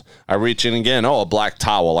jeans. I reach in again, a black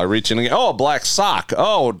towel. I reach in again, a black sock.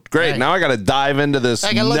 Oh, great. Right. Now I got to dive into this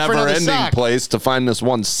never-ending place to find this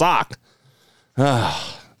one sock.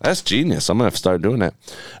 That's genius. I'm going to have to start doing that.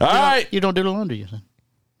 All right. You don't do the laundry, you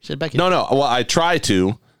said Becky. No. Well, I try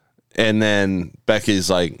to. And then Becky's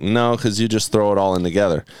like, no, because you just throw it all in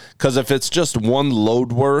together. Because if it's just one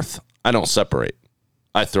load worth, I don't separate.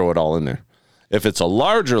 I throw it all in there. If it's a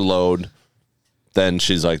larger load, then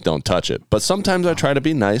she's like, don't touch it. But sometimes I try to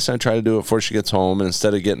be nice. I try to do it before she gets home. And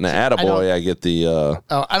instead of getting the attaboy, I get the...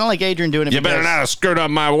 I don't like Adrian doing it. You better not skirt up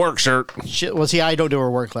my work shirt. I don't do her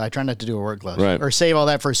work clothes. I try not to do her work clothes. Right. Or save all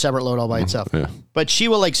that for a separate load all by itself. Yeah. But she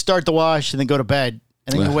will like start the wash and then go to bed.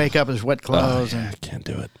 And then you wake up as wet clothes. I can't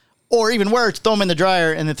do it. Or even worse, throw them in the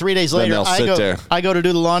dryer, and then 3 days later, I go to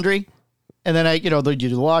do the laundry, and then you do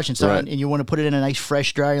the wash and stuff, and you want to put it in a nice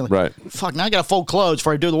fresh dryer. Like, right. Fuck, now I got to fold clothes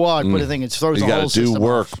before I do the wash. Put the thing, it throws the whole system. You got to do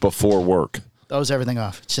work before work. Throws everything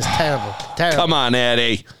off. It's just terrible. Come on,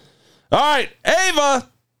 Eddie. All right, Ava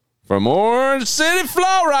from Orange City,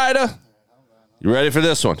 Florida. You ready for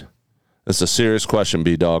this one? This is a serious question,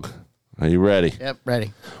 B-Dog. Are you ready? Yep,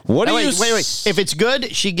 ready. Wait. If it's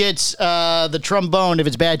good, she gets the trombone. If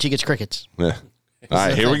it's bad, she gets crickets. Yeah. All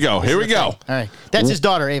right, here we go. All right. That's his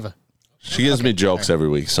daughter, Ava. She gives me jokes every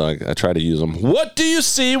week, so I try to use them. What do you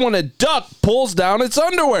see when a duck pulls down its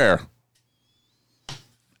underwear?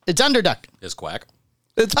 It's underduck. His quack.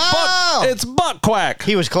 It's butt quack.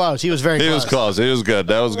 He was close. He was very close. He was close. He was good.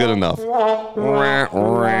 That was good enough.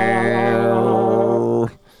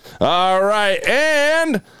 All right,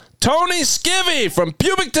 and... Tony Skivvy from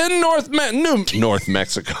Pubicton, North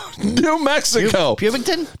Mexico. New Mexico.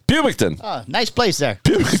 Pubicton? Oh, nice place there.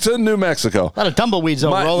 Pubicton, New Mexico. A lot of tumbleweeds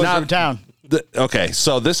rolling through town. Okay,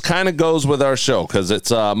 so this kind of goes with our show because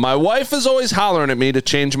it's my wife is always hollering at me to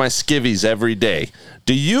change my skivvies every day.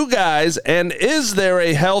 Do you guys, and is there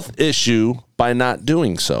a health issue by not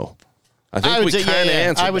doing so? I think we kind of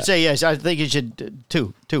answered. I would say yes. I think you should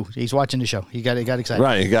two. He's watching the show. He got excited.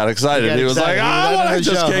 Right, he got excited. He was like, I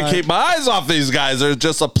just can't keep my eyes off these guys. There's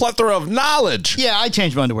just a plethora of knowledge. Yeah, I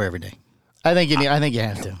change my underwear every day. I think you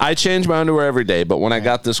have to. I change my underwear every day, but when I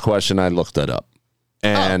got this question, I looked it up.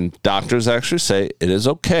 And doctors actually say it is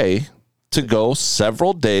okay to go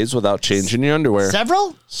several days without changing your underwear.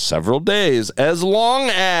 Several days, as long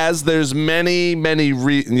as there's many,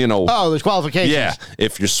 there's qualifications. Yeah,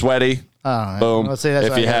 if you're sweaty, boom. Let's say that's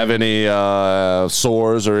if you have any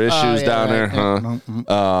sores or issues down there,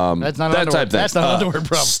 that's not that type of thing. That's not an underwear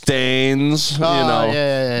problem. Stains,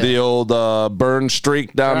 the old burn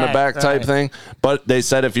streak down the back type thing. But they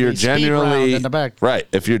said if you're genuinely in the back. Right,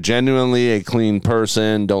 if you're genuinely a clean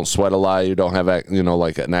person, don't sweat a lot, you don't have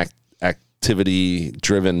like an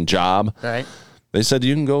activity-driven job. Right. They said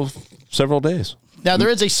you can go several days. Now there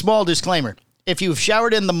is a small disclaimer: if you've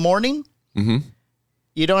showered in the morning.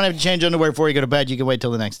 You don't have to change underwear before you go to bed. You can wait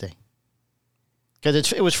till the next day.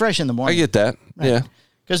 Because it was fresh in the morning. I get that. Right. Yeah.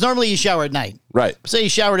 Because normally you shower at night. Right. Say you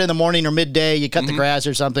showered in the morning or midday, you cut the grass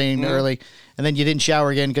or something early, and then you didn't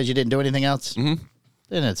shower again because you didn't do anything else. Then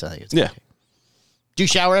it's okay. Yeah. Do you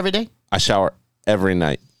shower every day? I shower every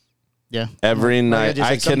night. Yeah. Every night.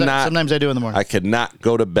 I cannot. Sometimes I do in the morning. I could not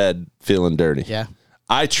go to bed feeling dirty. Yeah.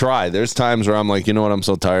 I try. There's times where I'm like, you know what? I'm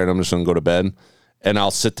so tired. I'm just going to go to bed. And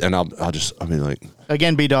I'll sit and I'll be like.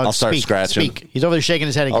 Again, B-Dog, I'll start scratching. Speak. He's over there shaking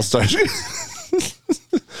his head again. I'll start.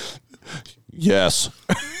 Yes.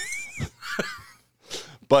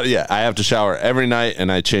 But yeah, I have to shower every night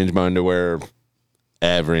and I change my underwear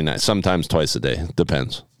every night. Sometimes twice a day.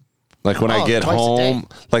 Depends. Like when I get home,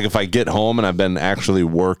 like if I get home and I've been actually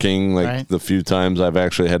working, like the few times I've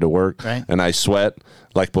actually had to work and I sweat,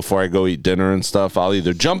 like before I go eat dinner and stuff, I'll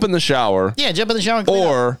either jump in the shower. Yeah, jump in the shower and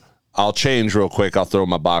or I'll change real quick. I'll throw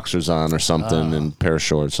my boxers on or something and a pair of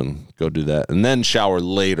shorts and go do that. And then shower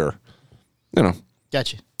later.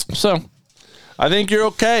 Gotcha. So, I think you're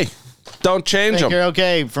okay. Don't change them. You're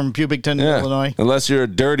okay from Pubicton, Illinois. Unless you're a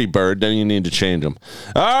dirty bird, then you need to change them.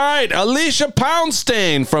 All right. Alicia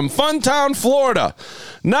Poundstein from Funtown, Florida.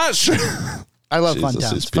 Not sure. I love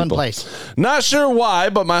Funtown. It's a fun place. Not sure why,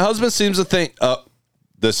 but my husband seems to think...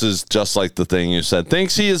 This is just like the thing you said.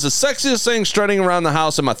 Thinks he is the sexiest thing strutting around the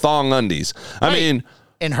house in my thong undies. I mean...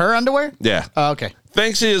 In her underwear? Yeah. Oh, okay.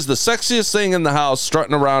 Thinks he is the sexiest thing in the house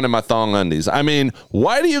strutting around in my thong undies. I mean,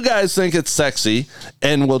 why do you guys think it's sexy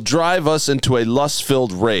and will drive us into a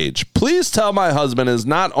lust-filled rage? Please tell my husband is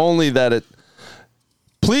not only that it...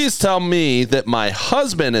 Please tell me that my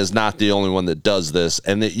husband is not the only one that does this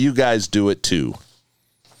and that you guys do it too.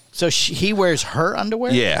 So he wears her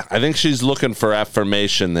underwear? Yeah, I think she's looking for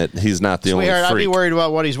affirmation that he's not the only freak. I'd be worried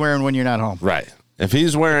about what he's wearing when you're not home. Right. If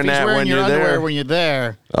he's wearing that when you're there. When you're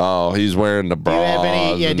there. Oh, he's wearing the bras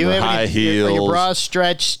and the high heels. Are your bras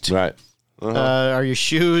stretched? Right. Are your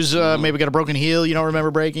shoes maybe got a broken heel you don't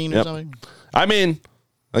remember breaking or something? I mean,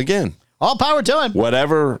 again. All power to him.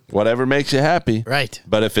 Whatever makes you happy. Right.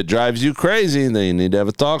 But if it drives you crazy, then you need to have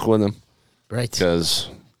a talk with him. Right. Because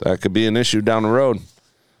that could be an issue down the road.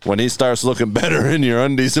 When he starts looking better in your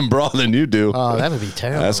undies and bra than you do. Oh, that would be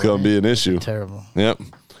terrible. That's going to be an issue. Terrible. Yep.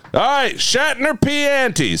 All right, Shatner P.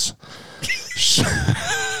 Antes.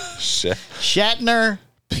 Shatner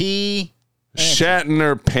P. Antes.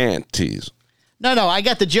 Shatner Panties. No, I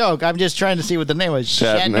got the joke. I'm just trying to see what the name was.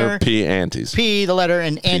 Shatner P. Antes. P, the letter,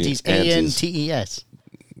 and Antes. A-N-T-E-S.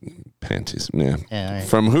 Panties, yeah. Right.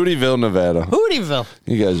 From Hootyville, Nevada. Hootyville.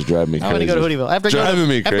 You guys drive me crazy. I'm going to go to Hootyville. After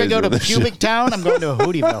I go to Pubic Town, I'm going to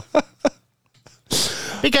Hootyville.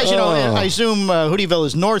 Because, I assume Hootyville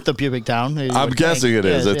is north of Pubic Town. I'm guessing it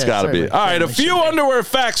is. It's got to be. All right, a few underwear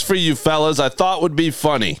facts for you fellas I thought would be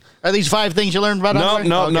funny. Are these 5 things you learned about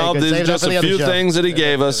underwear? No. These are just a few things that he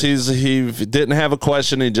gave us. He didn't have a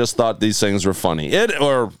question. He just thought these things were funny.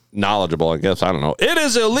 Or knowledgeable, I guess. I don't know. It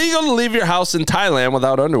is illegal to leave your house in Thailand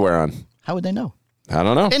without underwear on. How would they know? I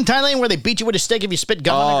don't know. In Thailand, where they beat you with a stick if you spit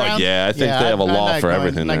gum on the ground? Yeah, I think they have a law for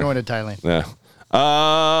everything there. I'm not going to Thailand. Yeah.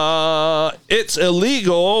 It's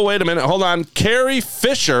illegal. Wait a minute. Hold on. Carrie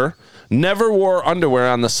Fisher never wore underwear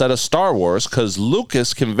on the set of Star Wars because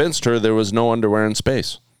Lucas convinced her there was no underwear in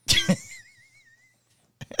space.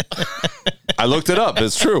 I looked it up.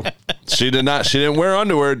 It's true. She didn't wear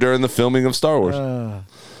underwear during the filming of Star Wars.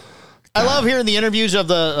 I love hearing the interviews of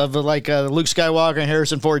Luke Skywalker and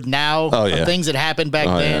Harrison Ford now. Oh, yeah. Of things that happened back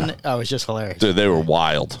then. Yeah. Oh, it's just hilarious. Dude, they were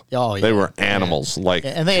wild. Oh, yeah. They were animals.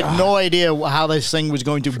 And they had no idea how this thing was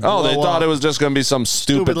going to blow they thought up. it was just going to be some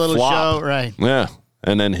stupid little flop. show, right? Yeah.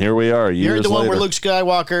 And then here we are, years later. You're the one where Luke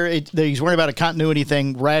Skywalker, he's worried about a continuity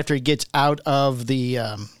thing right after he gets out of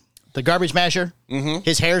the garbage masher. Mm-hmm.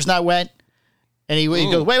 His hair's not wet. And he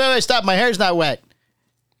goes, wait, stop, my hair's not wet.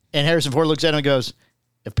 And Harrison Ford looks at him and goes,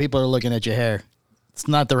 if people are looking at your hair, it's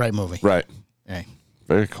not the right movie. Right. Right.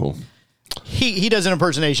 Very cool. He does an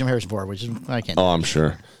impersonation of Harrison Ford, which is, I can't do. I'm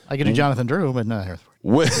sure. I can do Jonathan Drew, but not Harrison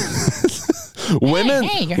Ford.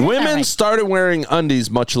 Women started wearing undies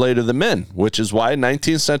much later than men, which is why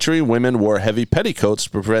 19th century women wore heavy petticoats to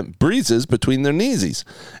prevent breezes between their kneesies.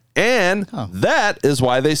 And that is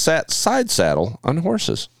why they sat side saddle on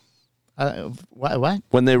horses. What?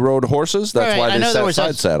 When they rode horses, that's why they sat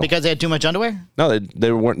side saddle. Because they had too much underwear? No, they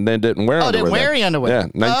didn't wear underwear. Oh, they didn't wear any underwear. Yeah,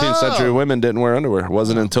 19th century women didn't wear underwear. It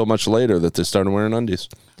wasn't until much later that they started wearing undies.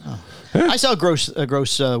 Oh. I saw a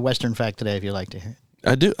gross Western fact today, if you'd like to hear it.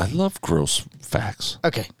 I do. I love gross facts.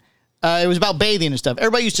 Okay. It was about bathing and stuff.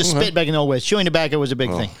 Everybody used to spit back in the old West. Chewing tobacco was a big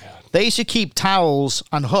thing. God. They used to keep towels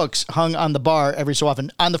on hooks hung on the bar every so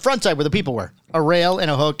often on the front side where the people were. A rail and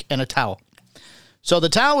a hook and a towel. So the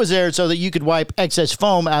towel was there so that you could wipe excess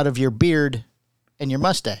foam out of your beard and your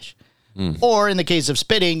mustache. Or in the case of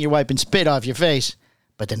spitting, you're wiping spit off your face,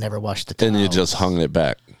 but they never washed the towel. And you just hung it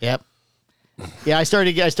back. Yep. Yeah, I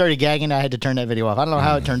started gagging. I had to turn that video off. I don't know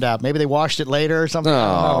how it turned out. Maybe they washed it later or something.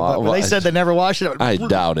 I don't know. But they said they never washed it. I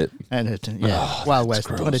doubt it. And Wild West.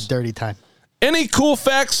 Gross. What a dirty time. Any cool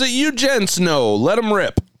facts that you gents know? Let them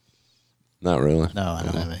rip. Not really. No, I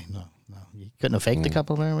don't have any. No. You couldn't have faked a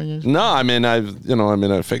couple there when you. No, I mean I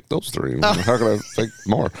faked those three. How could I fake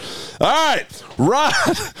more? All right,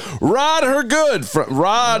 Rod Hergood.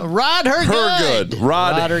 Rod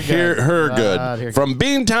Hergood from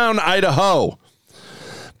Beantown, Idaho.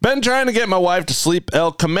 Been trying to get my wife to sleep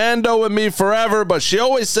El Commando with me forever, but she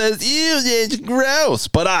always says, ew, it's gross.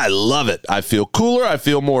 But I love it. I feel cooler, I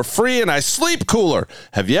feel more free, and I sleep cooler.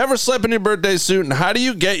 Have you ever slept in your birthday suit, and how do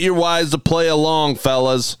you get your wives to play along,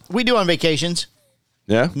 fellas? We do on vacations.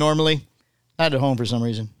 Yeah? Normally. Not at home for some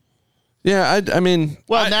reason. Yeah, I mean...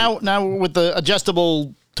 Well, now with the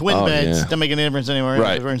adjustable twin beds, don't make any difference anymore.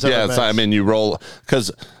 Right. Yeah, I mean, you roll...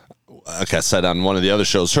 Because... Like I said on one of the other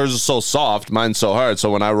shows, hers is so soft, mine's so hard. So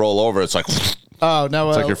when I roll over, it's like, oh no,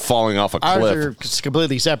 it's like you're falling off a cliff. Ours are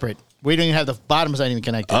completely separate. We don't even have the bottoms not even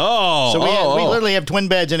connected. Oh, so we literally have twin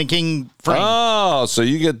beds and a king frame. Oh, so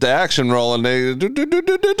you get the action rolling.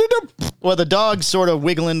 Well, the dogs sort of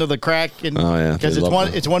wiggle into the crack, and because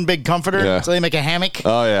it's one big comforter, so they make a hammock.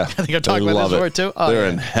 Oh yeah, I think I talked about this before too. Oh, they're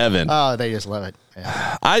in heaven. Oh, they just love it.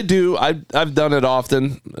 Yeah. I do. I've done it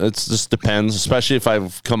often. It just depends, especially if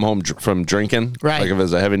I've come home from drinking. Right. Like if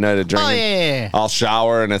it's a heavy night of drinking. Oh, yeah. I'll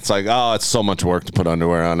shower and it's like, it's so much work to put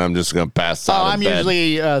underwear on. I'm just going to pass out. I'm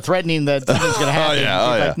usually threatening that something's going to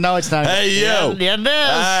happen. Like, no, it's not. Hey, you. Yeah, it is.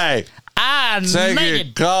 Hey. I'm take naked.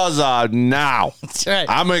 Your clothes off now. That's right.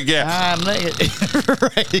 I'm going to get. I'm naked.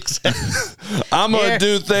 Right, exactly. I'm going to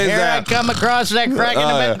do things I come across that crack in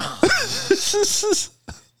the bed.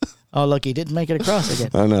 Oh, look, he didn't make it across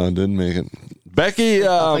again. I know, didn't make it. Becky,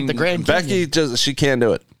 like the Grand Becky she can't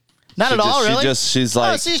do it. Not at all, really? She's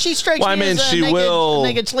like... Oh, see, she strikes me as a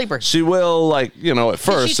naked sleeper. She will, like, at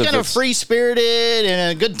first... She's kind of free-spirited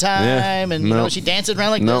and a good time, and, she dances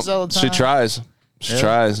around like this all the time. She tries. She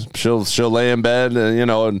tries. She'll lay in bed,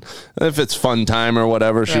 and if it's fun time or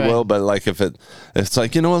whatever, she will. But like if it's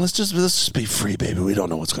like let's just be free, baby. We don't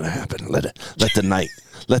know what's gonna happen. Let the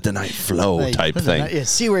night flow type thing. Yeah,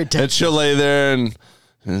 see where it takes. And she'll lay there and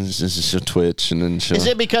she'll twitch, and then she'll. Is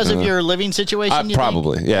it because of your living situation?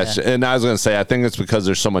 Probably, yeah. And I was gonna say, I think it's because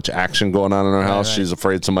there's so much action going on in her house. Right. She's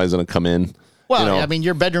afraid somebody's gonna come in. Well, I mean,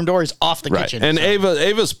 your bedroom door is off the kitchen. And so.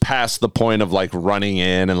 Ava's past the point of like running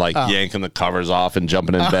in and like yanking the covers off and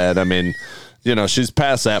jumping in bed. I mean, she's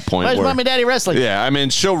past that point. Where's mommy, daddy wrestling? Yeah, I mean,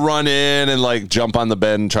 she'll run in and like jump on the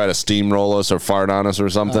bed and try to steamroll us or fart on us or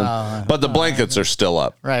something. But the blankets are still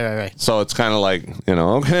up. Right. So it's kind of like,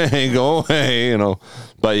 okay, go away,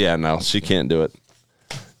 But yeah, no, she can't do it.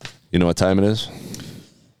 You know what time it is?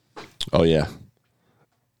 Oh, yeah.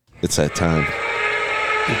 It's that time.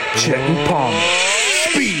 Chet and Palmer.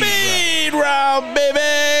 Speed round, baby.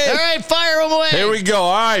 All right, fire them away. Here we go.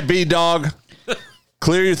 All right, B-Dog.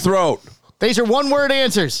 Clear your throat. These are one-word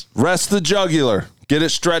answers. Rest the jugular. Get it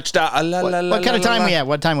stretched out. What kind of time we at?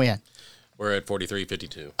 What time we at? We're at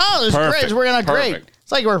 43:52. Oh, this is great. We're on great.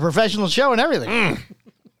 It's like we're a professional show and everything.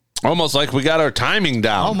 Almost like we got our timing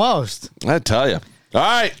down. Almost. I tell you. All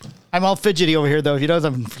right. I'm all fidgety over here, though. If you notice,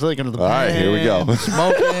 I'm flicking to the All right, here we go.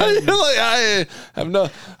 Smoking. I have no...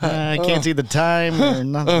 I can't see the time or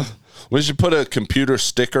nothing. We should put a computer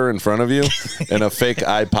sticker in front of you and a fake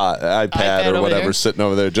iPad or whatever sitting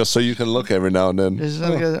over there just so you can look every now and then.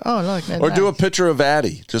 Look. Man, or do a picture of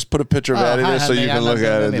Addie. Just put a picture of Addie there so you can look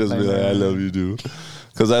at it and just be like, I love you, dude.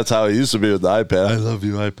 Because that's how it used to be with the iPad. I love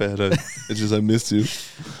you, iPad. I miss you.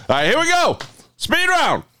 All right, here we go. Speed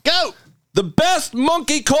round. Go. The best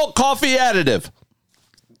Monkey Cult Coffee Additive.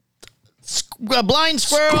 Blind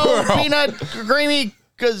squirrel. Peanut, creamy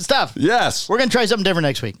good stuff. Yes. We're going to try something different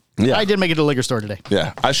next week. Yeah. I did make it to the liquor store today.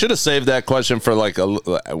 Yeah. I should have saved that question for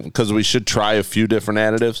because we should try a few different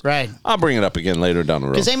additives. Right. I'll bring it up again later down the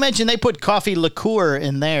road. Because they mentioned they put coffee liqueur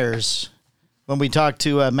in theirs when we talked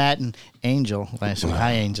to Matt and Angel last week.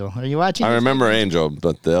 Hi, Angel. Are you watching? I remember Angel,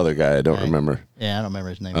 but the other guy I don't remember. Yeah, I don't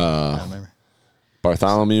remember his name. I don't remember.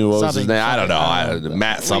 Bartholomew, what was his name? I don't know. Something.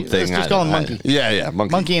 Matt something. Let's just call him Monkey. Yeah.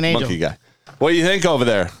 Monkey and Angel. Monkey guy. What do you think over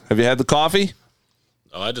there? Have you had the coffee?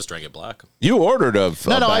 Oh, I just drank it black. You ordered a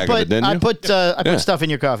bag of it, didn't you? I put stuff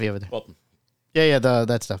in your coffee over there. Well,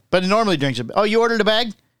 That stuff. But it normally drinks it. Oh, you ordered a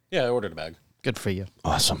bag? yeah, I ordered a bag. Good for you.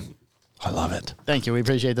 Awesome. I love it. Thank you. We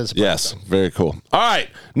appreciate this. Yes, very cool. All right.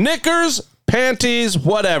 Knickers, panties,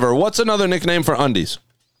 whatever. What's another nickname for undies?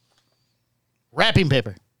 Wrapping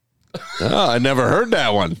paper. Oh, I never heard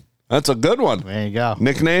that one. That's a good one. There you go.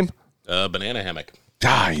 Nickname? Banana hammock.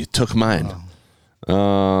 You took mine.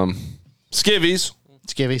 Skivvies.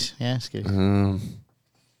 Skivvies. Yeah, skivvies.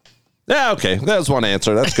 Yeah, okay. That was one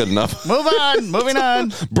answer. That's good enough. Move on. Moving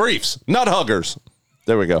on. Briefs. Nut huggers.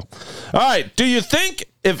 There we go. All right. Do you think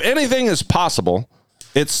if anything is possible,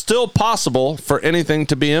 it's still possible for anything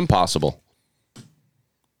to be impossible?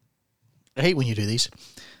 I hate when you do these.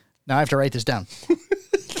 Now I have to write this down.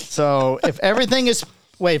 So if everything is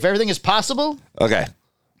possible. Okay.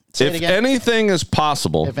 If anything is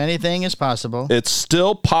possible. If anything is possible. It's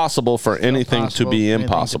still possible for anything to be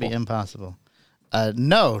impossible.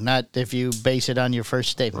 No, not if you base it on your first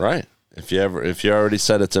statement. Right. If you already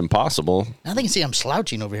said it's impossible. Now they can see I'm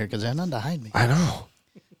slouching over here because they're nothing to hide me. I know.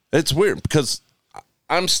 It's weird because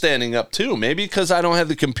I'm standing up too. Maybe because I don't have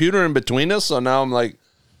the computer in between us. So now I'm like,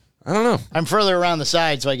 I don't know. I'm further around the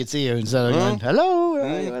side so I can see you instead of going, hello,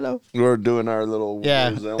 hello. We're doing our little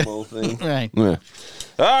Where's Elmo thing. Right. Yeah.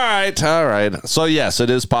 All right. So, yes, it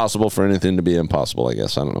is possible for anything to be impossible, I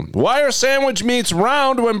guess. I don't know. Why are sandwich meats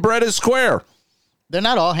round when bread is square? They're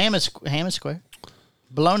not all. Ham is square.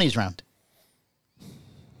 Bologna's round.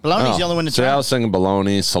 Bologna's the only one that's round. I was thinking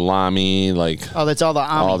bologna, salami, that's all the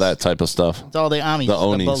Amis. all that type of stuff. It's all the Amis. The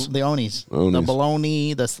Onis. The Onis. The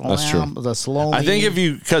bologna, the salam, the salami. I think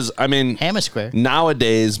ham is square.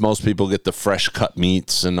 Nowadays, most people get the fresh cut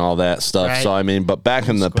meats and all that stuff. Right. So, but back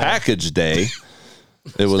in the package day,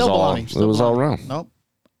 it was all round. Nope.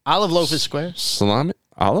 Olive loaf is square. Salami?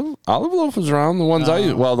 Olive loaf is round. The ones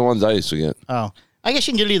the ones I used to get. Oh. I guess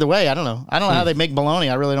you can get it either way. I don't know. I don't know how they make bologna.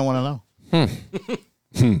 I really don't want to know.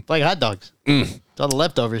 It's like hot dogs. It's all the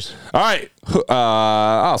leftovers. All right. Who's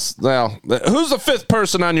the fifth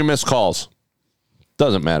person on your missed calls?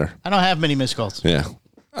 Doesn't matter. I don't have many missed calls. Yeah.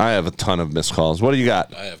 I have a ton of missed calls. What do you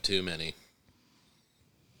got? I have too many.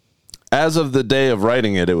 As of the day of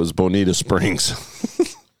writing it, it was Bonita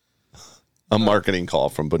Springs. A marketing call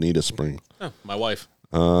from Bonita Springs. Oh, my wife.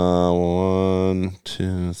 1,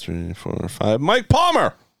 2, 3, 4, 5. Mike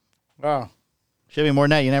Palmer. Oh. Should be more than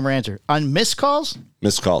that. You never answer. On missed calls?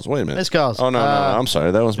 Missed calls. Wait a minute. Missed calls. Oh, no. I'm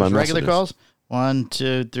sorry. That was my regular messages. calls? 1,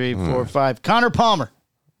 2, 3, 4, 5. Connor Palmer.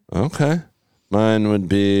 Okay. Mine would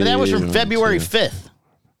be... But that was from February 5th.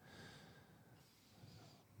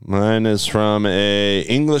 Mine is from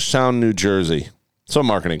Englishtown, New Jersey. It's a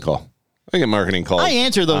marketing call. I get marketing calls. I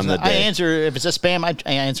answer those. I answer if it's a spam.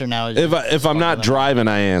 I answer now. If I'm not driving,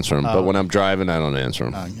 I answer them. But when I'm driving, I don't answer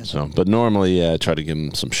them. But normally, I try to give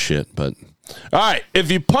them some shit. But all right, if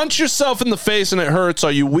you punch yourself in the face and it hurts,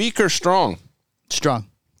 are you weak or strong? Strong.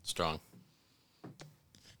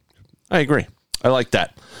 I agree. I like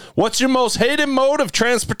that. What's your most hated mode of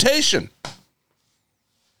transportation?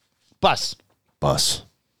 Bus.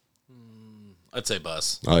 I'd say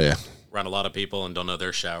bus. Oh yeah. Around a lot of people and don't know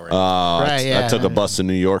they're showering. I took a bus to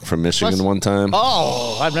New York from Michigan one time.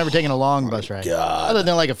 Oh, I've never taken a long bus ride. God. Other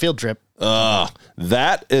than like a field trip.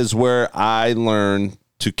 That is where I learned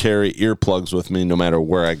to carry earplugs with me no matter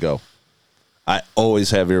where I go. I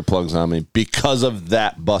always have earplugs on me because of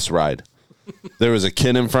that bus ride. There was a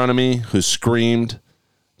kid in front of me who screamed,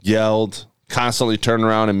 yelled, constantly turned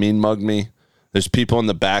around and mean mugged me. There's people in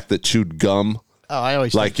the back that chewed gum. Oh, I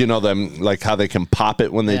always them, like how they can pop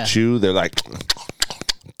it when they chew. They're like,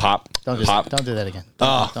 pop, pop. Don't do that again.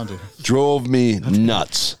 Don't do that. Drove me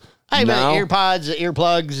nuts. I have earpods,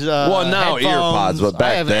 earplugs. Now headphones. earpods, but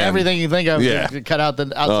back I have then, everything you think of. Yeah. To cut out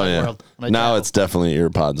the outside world. Now it's definitely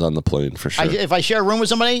earpods on the plane for sure. If I share a room with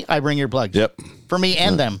somebody, I bring earplugs. Yep. For me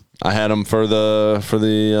and them. I had them for the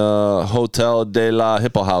Hotel de la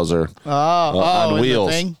Hippohauser on wheels.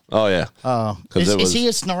 The thing? Oh yeah. Oh, is he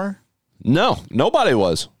a snorer? No, nobody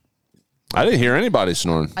was. I didn't hear anybody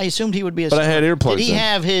snoring. I assumed he would be a snorer. But I had earplugs in. Did he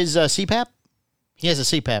have his CPAP? He has a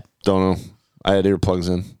CPAP. Don't know. I had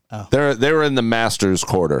earplugs in. Oh. They were in the master's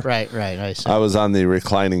quarter. Right. I was on the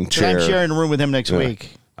reclining chair. I'm sharing a room with him next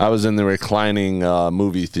week. I was in the reclining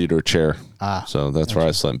movie theater chair. So that's where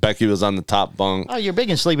I slept. Becky was on the top bunk. Oh, you're big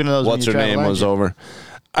in sleeping in those. What's her name was over.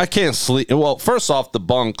 I can't sleep. Well, first off, the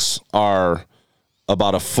bunks are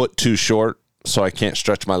about a foot too short, so I can't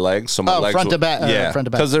stretch my legs. So my legs front to back. Yeah, front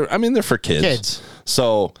to back. because they're for kids.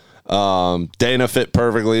 So Dana fit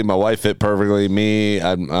perfectly. My wife fit perfectly. Me,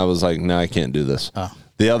 I was like, no, I can't do this. Oh.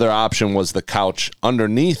 The other option was the couch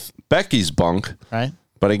underneath Becky's bunk. Right.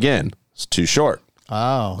 But again, it's too short.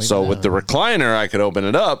 Oh. So with the recliner, I could open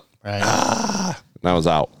it up. Right. And I was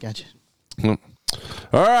out. Gotcha. All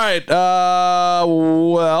right.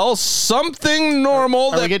 Well, something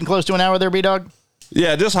normal. Are we getting close to an hour there, B-Dog?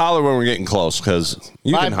 Yeah, just holler when we're getting close, because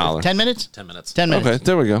you can holler. 10 minutes? 10 minutes. 10 minutes. Okay,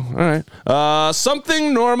 there we go. All right.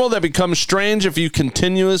 Something normal that becomes strange if you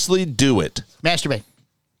continuously do it. Masturbate.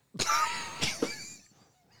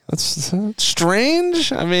 That's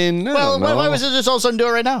strange? I mean, Well, why was it just all of a sudden do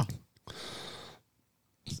it right now?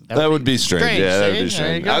 That would be strange. Yeah, that would be There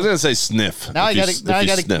strange. you go. I was going to say sniff. Now I got to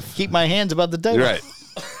sniff. keep my hands above the table. You're right.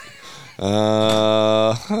 Go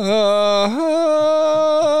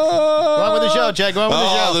on with the show, Chad. Go on with the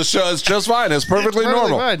show. The show is just fine. It's perfectly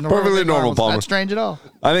normal. Fine. Perfectly normal, It's Palmer. not strange at all.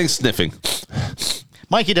 I think sniffing.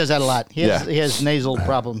 Mikey does that a lot. He Yeah. has nasal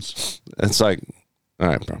problems. It's like, all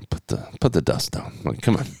right, bro, put the dust down. Like,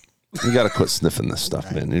 come on. You got to quit sniffing this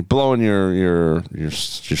stuff, man. You're blowing your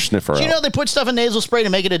sniffer Do you out. know they put stuff in nasal spray to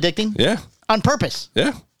make it addicting? Yeah. On purpose.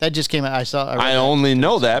 Yeah. That just came out. I read I that. only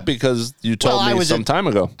know that because you told me some time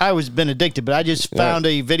ago. I was been addicted, but I just found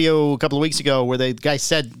a video a couple of weeks ago where the guy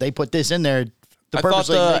said they put this in there to I thought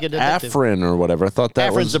purposely make it the addictive. Afrin or whatever. I thought that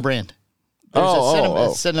Afrin's was the brand. There's no,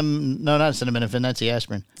 not acetaminophen. That's the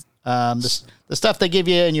aspirin. The stuff they give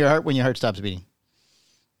you in your heart when your heart stops beating.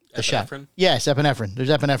 The shot. Yes, epinephrine. There's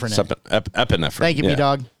epinephrine in it. epinephrine. Thank you,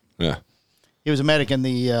 B-Dog. Yeah. He was a medic in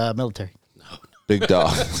the military. Big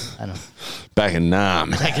dog. I know. Back in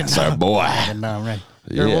Nam. Sorry, boy. No, right.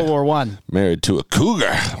 During World War I. Married to a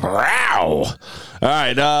cougar. Wow. All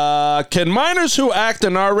right. Can minors who act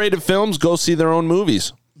in R-rated films go see their own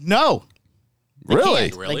movies? No. Really?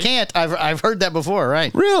 They can't. I've heard that before,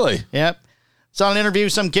 right? Really? Yep. Saw an interview,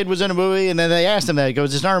 some kid was in a movie, and then they asked him that. He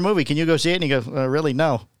goes, it's not a movie. Can you go see it? And he goes, really,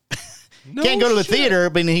 no. Can't go to the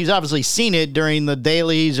theater, but he's obviously seen it during the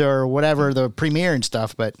dailies or whatever, the premiere and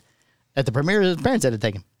stuff. But at the premiere, his parents had to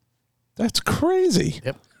take him. That's crazy.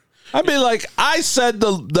 Yep. I mean, like, I said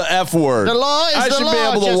the F word. The law is I the should law, be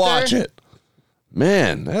able to Chester. watch it.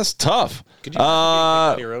 Man, that's tough. Could you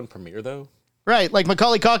pick your own premiere, though? Right. Like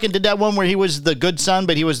Macaulay Culkin did that one where he was the good son,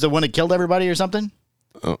 but he was the one that killed everybody or something.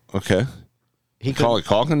 Oh, okay. He Macaulay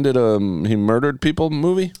Culkin did he murdered people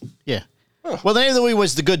movie? Yeah. Well, the name of the movie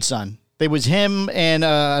was The Good Son. It was him and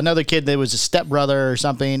another kid that was a stepbrother or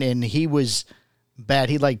something, and he was bad.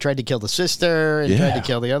 He tried to kill the sister and tried to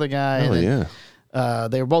kill the other guy. Oh, and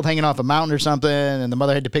then, they were both hanging off a mountain or something, and the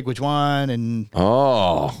mother had to pick which one, and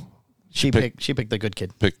she picked the good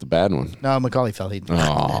kid. Picked the bad one. No, Macaulay fell.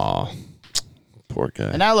 Oh, poor guy.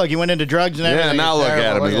 And now look, he went into drugs and everything. Yeah, now It's look at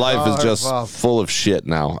terrible. him. His life is just involved. full of shit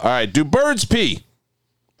now. All right, do birds pee?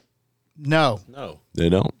 No. They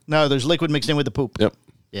don't? No, there's liquid mixed in with the poop. Yep.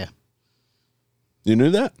 Yeah. You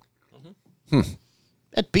knew that?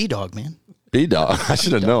 That B-Dog, man. B-Dog. I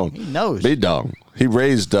should have known. He knows. B-Dog. He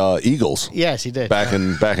raised eagles Yes, he did. back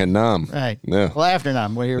in Nam. Right. Yeah. Well, after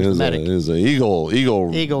Nam, when he was the medic. He was an eagle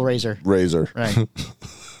Eagle raiser. raiser. Right.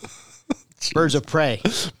 Birds of prey.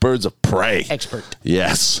 Birds of prey. Expert.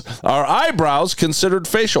 Yes. Are eyebrows considered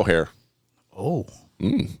facial hair? Oh.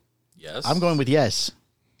 Yes. I'm going with yes.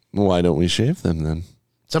 Why don't we shave them then?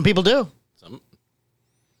 Some people do.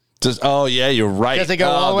 Oh, yeah, you're right. Because they go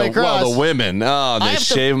all the way across. Well, the women. They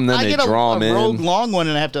shave them, then they draw them in. I get a rogue long one,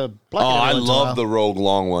 and I have to pluck it Oh, every I once in a love while. the rogue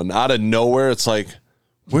long one. Out of nowhere, it's like,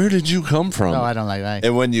 where did you come from? No, I don't like that.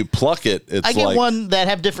 And when you pluck it, it's I get like, one that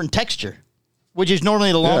have different texture, which is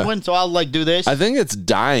normally the long Yeah. one, so I'll do this. I think it's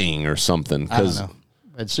dying or something. I don't know.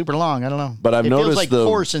 It's super long. I don't know. But I've it noticed feels like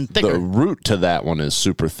coarse and thicker. the root to that one is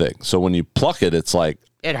super thick. So when you pluck it, it's like,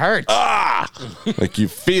 It hurts. like you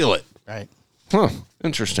feel it. Right. Huh.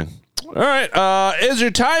 Interesting. All right. Is your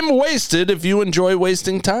time wasted if you enjoy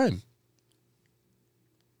wasting time?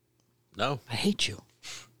 No. I hate you.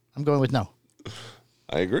 I'm going with no.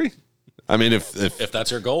 I agree. I mean, if that's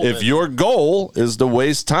your goal, if then your goal is to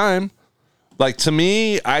waste time, like to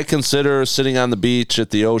me, I consider sitting on the beach at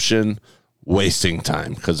the ocean wasting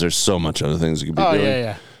time because there's so much other things you could be doing.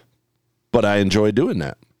 Yeah. But I enjoy doing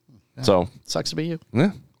that. So Sucks to be you.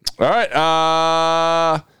 yeah. All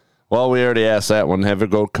right. Well, we already asked that one. Have it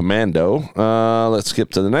go Commando. Let's skip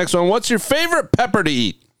to the next one. What's your favorite pepper to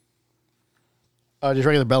eat? Just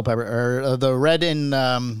regular bell pepper, or the red and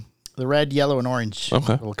the red, yellow, and orange.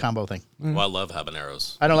 Okay. Little combo thing. Well, I love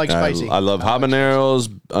habaneros. I don't like spicy. I love habaneros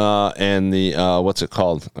and the, what's it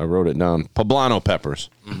called? I wrote it down. Poblano peppers.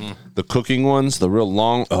 Mm-hmm. The cooking ones, the real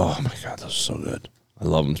long. Oh, my God, those are so good. I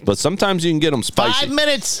love them. But sometimes you can get them spicy. 5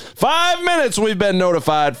 minutes. 5 minutes, we've been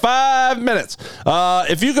notified. 5 minutes.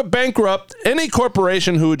 If you could bankrupt any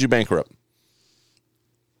corporation, who would you bankrupt?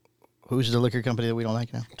 Who's the liquor company that we don't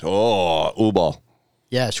like now? Oh, U-Ball.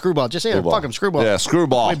 Yeah, Screwball. Just say it. Fuck him, Screwball. Yeah,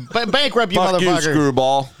 Screwball. Bankrupt you, Fuck motherfucker. you,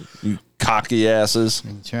 Screwball. You cocky asses.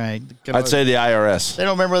 That's right. I'd say the IRS. They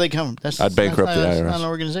don't remember where they come. I'd bankrupt the IRS. It's not an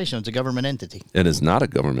organization. It's a government entity. It is not a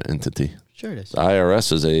government entity. Sure it is. The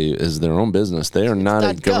IRS is their own business. They are not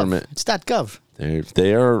a government. It's .gov.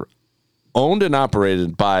 They are owned and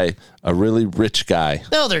operated by a really rich guy.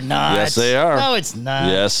 No, they're not. Yes, they are. No, it's not.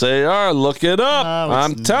 Yes, they are. Look it up. No,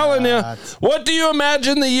 I'm telling you. What do you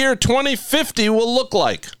imagine the year 2050 will look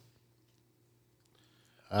like?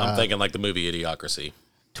 I'm thinking like the movie Idiocracy.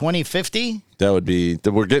 2050? That would be,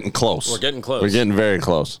 we're getting close. We're getting close. We're getting very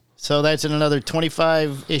close. So that's in another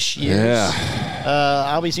 25-ish years. Yeah.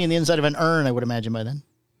 I'll be seeing the inside of an urn, I would imagine, by then.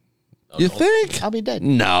 You think? I'll be dead.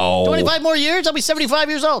 No. 25 more years? I'll be 75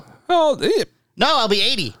 years old. Oh, No, I'll be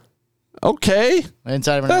 80. okay.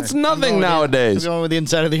 Inside of an That's urn. nothing nowadays. I'm going with the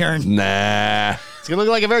inside of the urn. Nah. It's going to look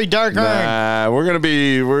like a very dark urn. We're going to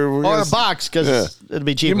be... We're Or gonna, a box, because it'll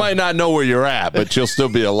be cheaper. You might not know where you're at, but you'll still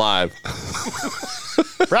be alive.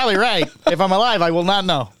 Probably right. If I'm alive, I will not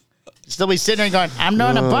know. Still be sitting there going, I'm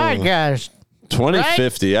doing a podcast.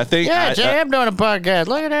 2050, right? I think. Yeah, Jay, I'm doing a podcast.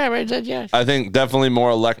 Look at that. Right? Yes. I think definitely more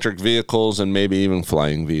electric vehicles and maybe even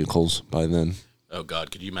flying vehicles by then. Oh,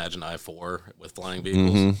 God. Could you imagine I-4 with flying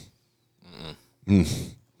vehicles?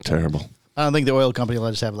 Terrible. I don't think the oil company will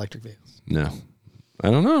let us have electric vehicles. No. I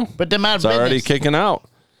don't know. But the amount It's of already business. kicking out.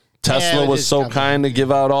 Tesla it was is so coming. kind to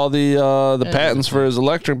give out all the patents for his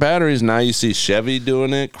electric batteries. Now you see Chevy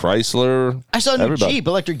doing it, Chrysler. I saw a new everybody. Jeep,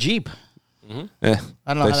 electric Jeep. Yeah,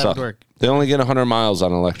 I don't know how that would work. They only get 100 miles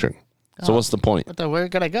on electric. So what's the point? Where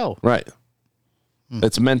could I go? Right.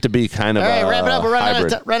 It's meant to be kind of All right, wrap it up. We're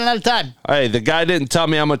hybrid. running out of time. Hey, the guy didn't tell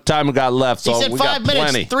me how much time we got left, so He said we 5 got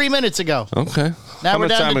minutes, plenty. 3 minutes ago. Okay. Now How we're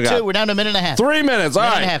much time down we to got? 2. We're down to a minute and a half. 3 minutes. All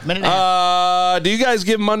right. Minute and a half. Do you guys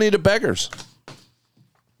give money to beggars?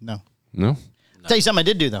 No. No. Tell you something I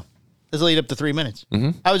did do, though. This will lead up to 3 minutes.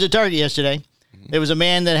 I was at Target yesterday. There was a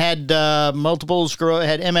man that had multiple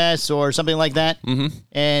had MS or something like that,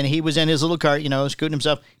 and he was in his little cart, scooting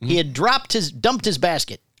himself. He had dumped his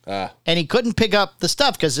basket, and he couldn't pick up the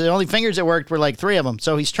stuff because the only fingers that worked were like 3 of them.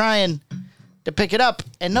 So he's trying to pick it up,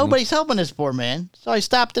 and nobody's helping this poor man. So I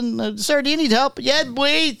stopped and, sir, do you need help? Yeah,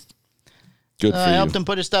 please. Good for I you. helped him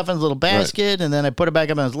put his stuff in his little basket, and then I put it back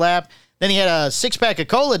up on his lap. Then he had a 6-pack of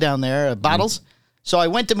cola down there, bottles. So I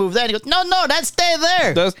went to move that. He goes, no, that stay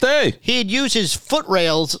there. That's day. He had used his foot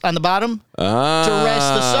rails on the bottom to rest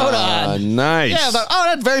the soda on. Nice. Yeah, I thought,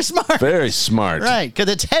 that's very smart. Very smart. Right, because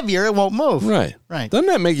it's heavier, it won't move. Right. Doesn't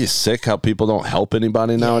that make you sick how people don't help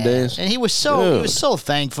anybody nowadays? And he was so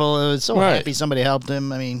thankful. He was so happy somebody helped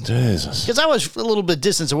him. I mean, Jesus. because I was a little bit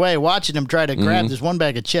distance away watching him try to grab this one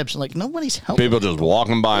bag of chips. And like, nobody's helping. People just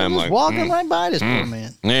walking by him Just like, walking right by this poor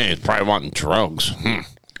man. yeah, he's probably wanting drugs.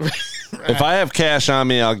 If I have cash on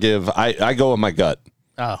me, I'll give. I go with my gut.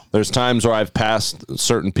 Oh. There's times where I've passed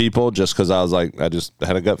certain people just because I was like, I just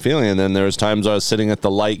had a gut feeling. And then there's times I was sitting at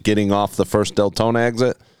the light getting off the first Deltona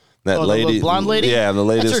exit. That lady, the blonde lady? Yeah, the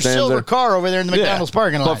lady That's her stands silver there. car over there in the McDonald's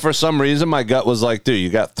parking lot. But for some reason, my gut was like, dude, you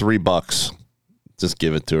got $3. Just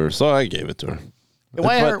give it to her. So I gave it to her.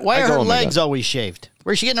 Why are I go her with my legs gut. always shaved?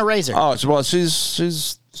 Where's she getting a razor? Oh, well, she's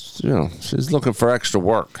looking for extra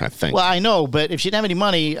work, I think. Well, I know, but if she didn't have any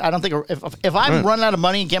money, I don't think if I'm running out of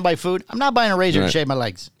money and can't buy food, I'm not buying a razor to shave my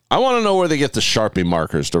legs. I want to know where they get the Sharpie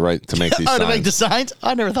markers to make these signs. To make the signs?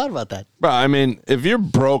 I never thought about that. Bro, I mean, if you're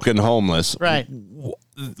broke and homeless, Right.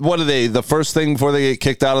 what are they? The first thing before they get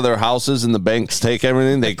kicked out of their houses and the banks take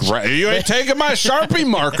everything, you ain't taking my Sharpie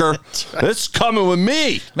marker. It's coming with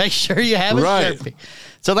me. Make sure you have a Right. Sharpie.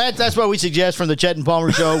 So that's what we suggest from the Chet and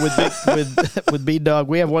Palmer show with B Dog.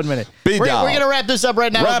 We have 1 minute. B-Dog. We're going to wrap this up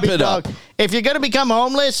right now. Wrap with it B-Dog. up. If you're going to become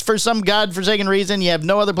homeless for some godforsaken reason, you have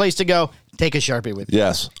no other place to go, take a Sharpie with you.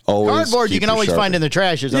 Yes, always. Cardboard you keep can your always Sharpie. find in the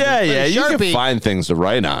trash or something. Yeah, But a yeah. You Sharpie, can find things to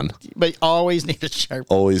write on. but you always need a Sharpie.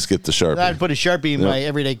 Always get the Sharpie. I'd put a Sharpie in my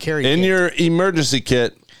everyday carry In kit. your emergency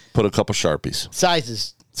kit, put a couple Sharpies.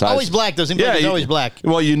 Sizes. Size. Always black. Those ingredients always black.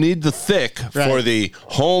 Well, you need the thick for Right. the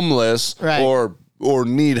homeless Right. or or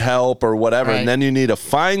need help or whatever, Right. and then you need a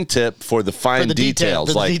fine tip for the fine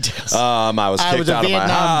details. I was kicked out of my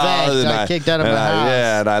house. I kicked out of my house.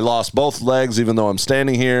 Yeah, and I lost both legs, even though I'm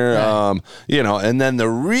standing here. Right. And then the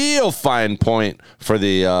real fine point for the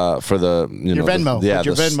your Venmo. the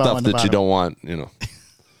Your Venmo stuff on the that you bottom. don't want.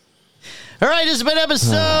 All right, this has been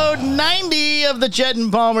episode 90 of the Chet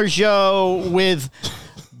and Palmer Show with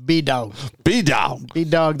B-Dog. B-Dog.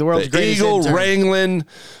 B-Dog, the world's The greatest eagle intern. wrangling,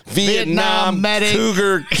 Vietnam medic.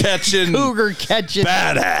 cougar catching,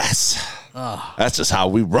 badass. That's just how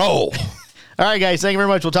we roll. All right, guys, thank you very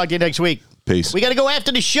much. We'll talk to you next week. Peace. We got to go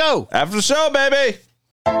after the show. After the show, baby.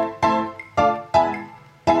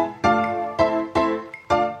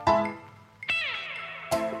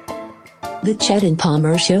 The Chet and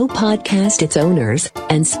Palmer Show podcast, its owners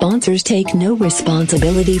and sponsors take no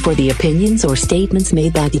responsibility for the opinions or statements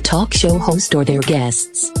made by the talk show host or their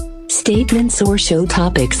guests. Statements or show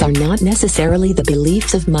topics are not necessarily the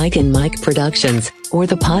beliefs of Mike and Mike Productions, or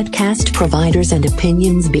the podcast providers, and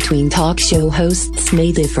opinions between talk show hosts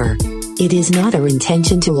may differ. It is not our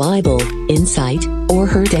intention to libel, incite, or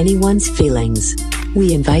hurt anyone's feelings.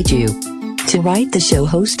 We invite you to write the show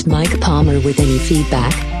host Mike Palmer with any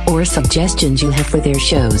feedback or suggestions you have for their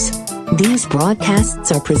shows. These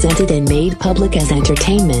broadcasts are presented and made public as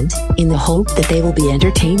entertainment, in the hope that they will be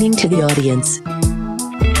entertaining to the audience.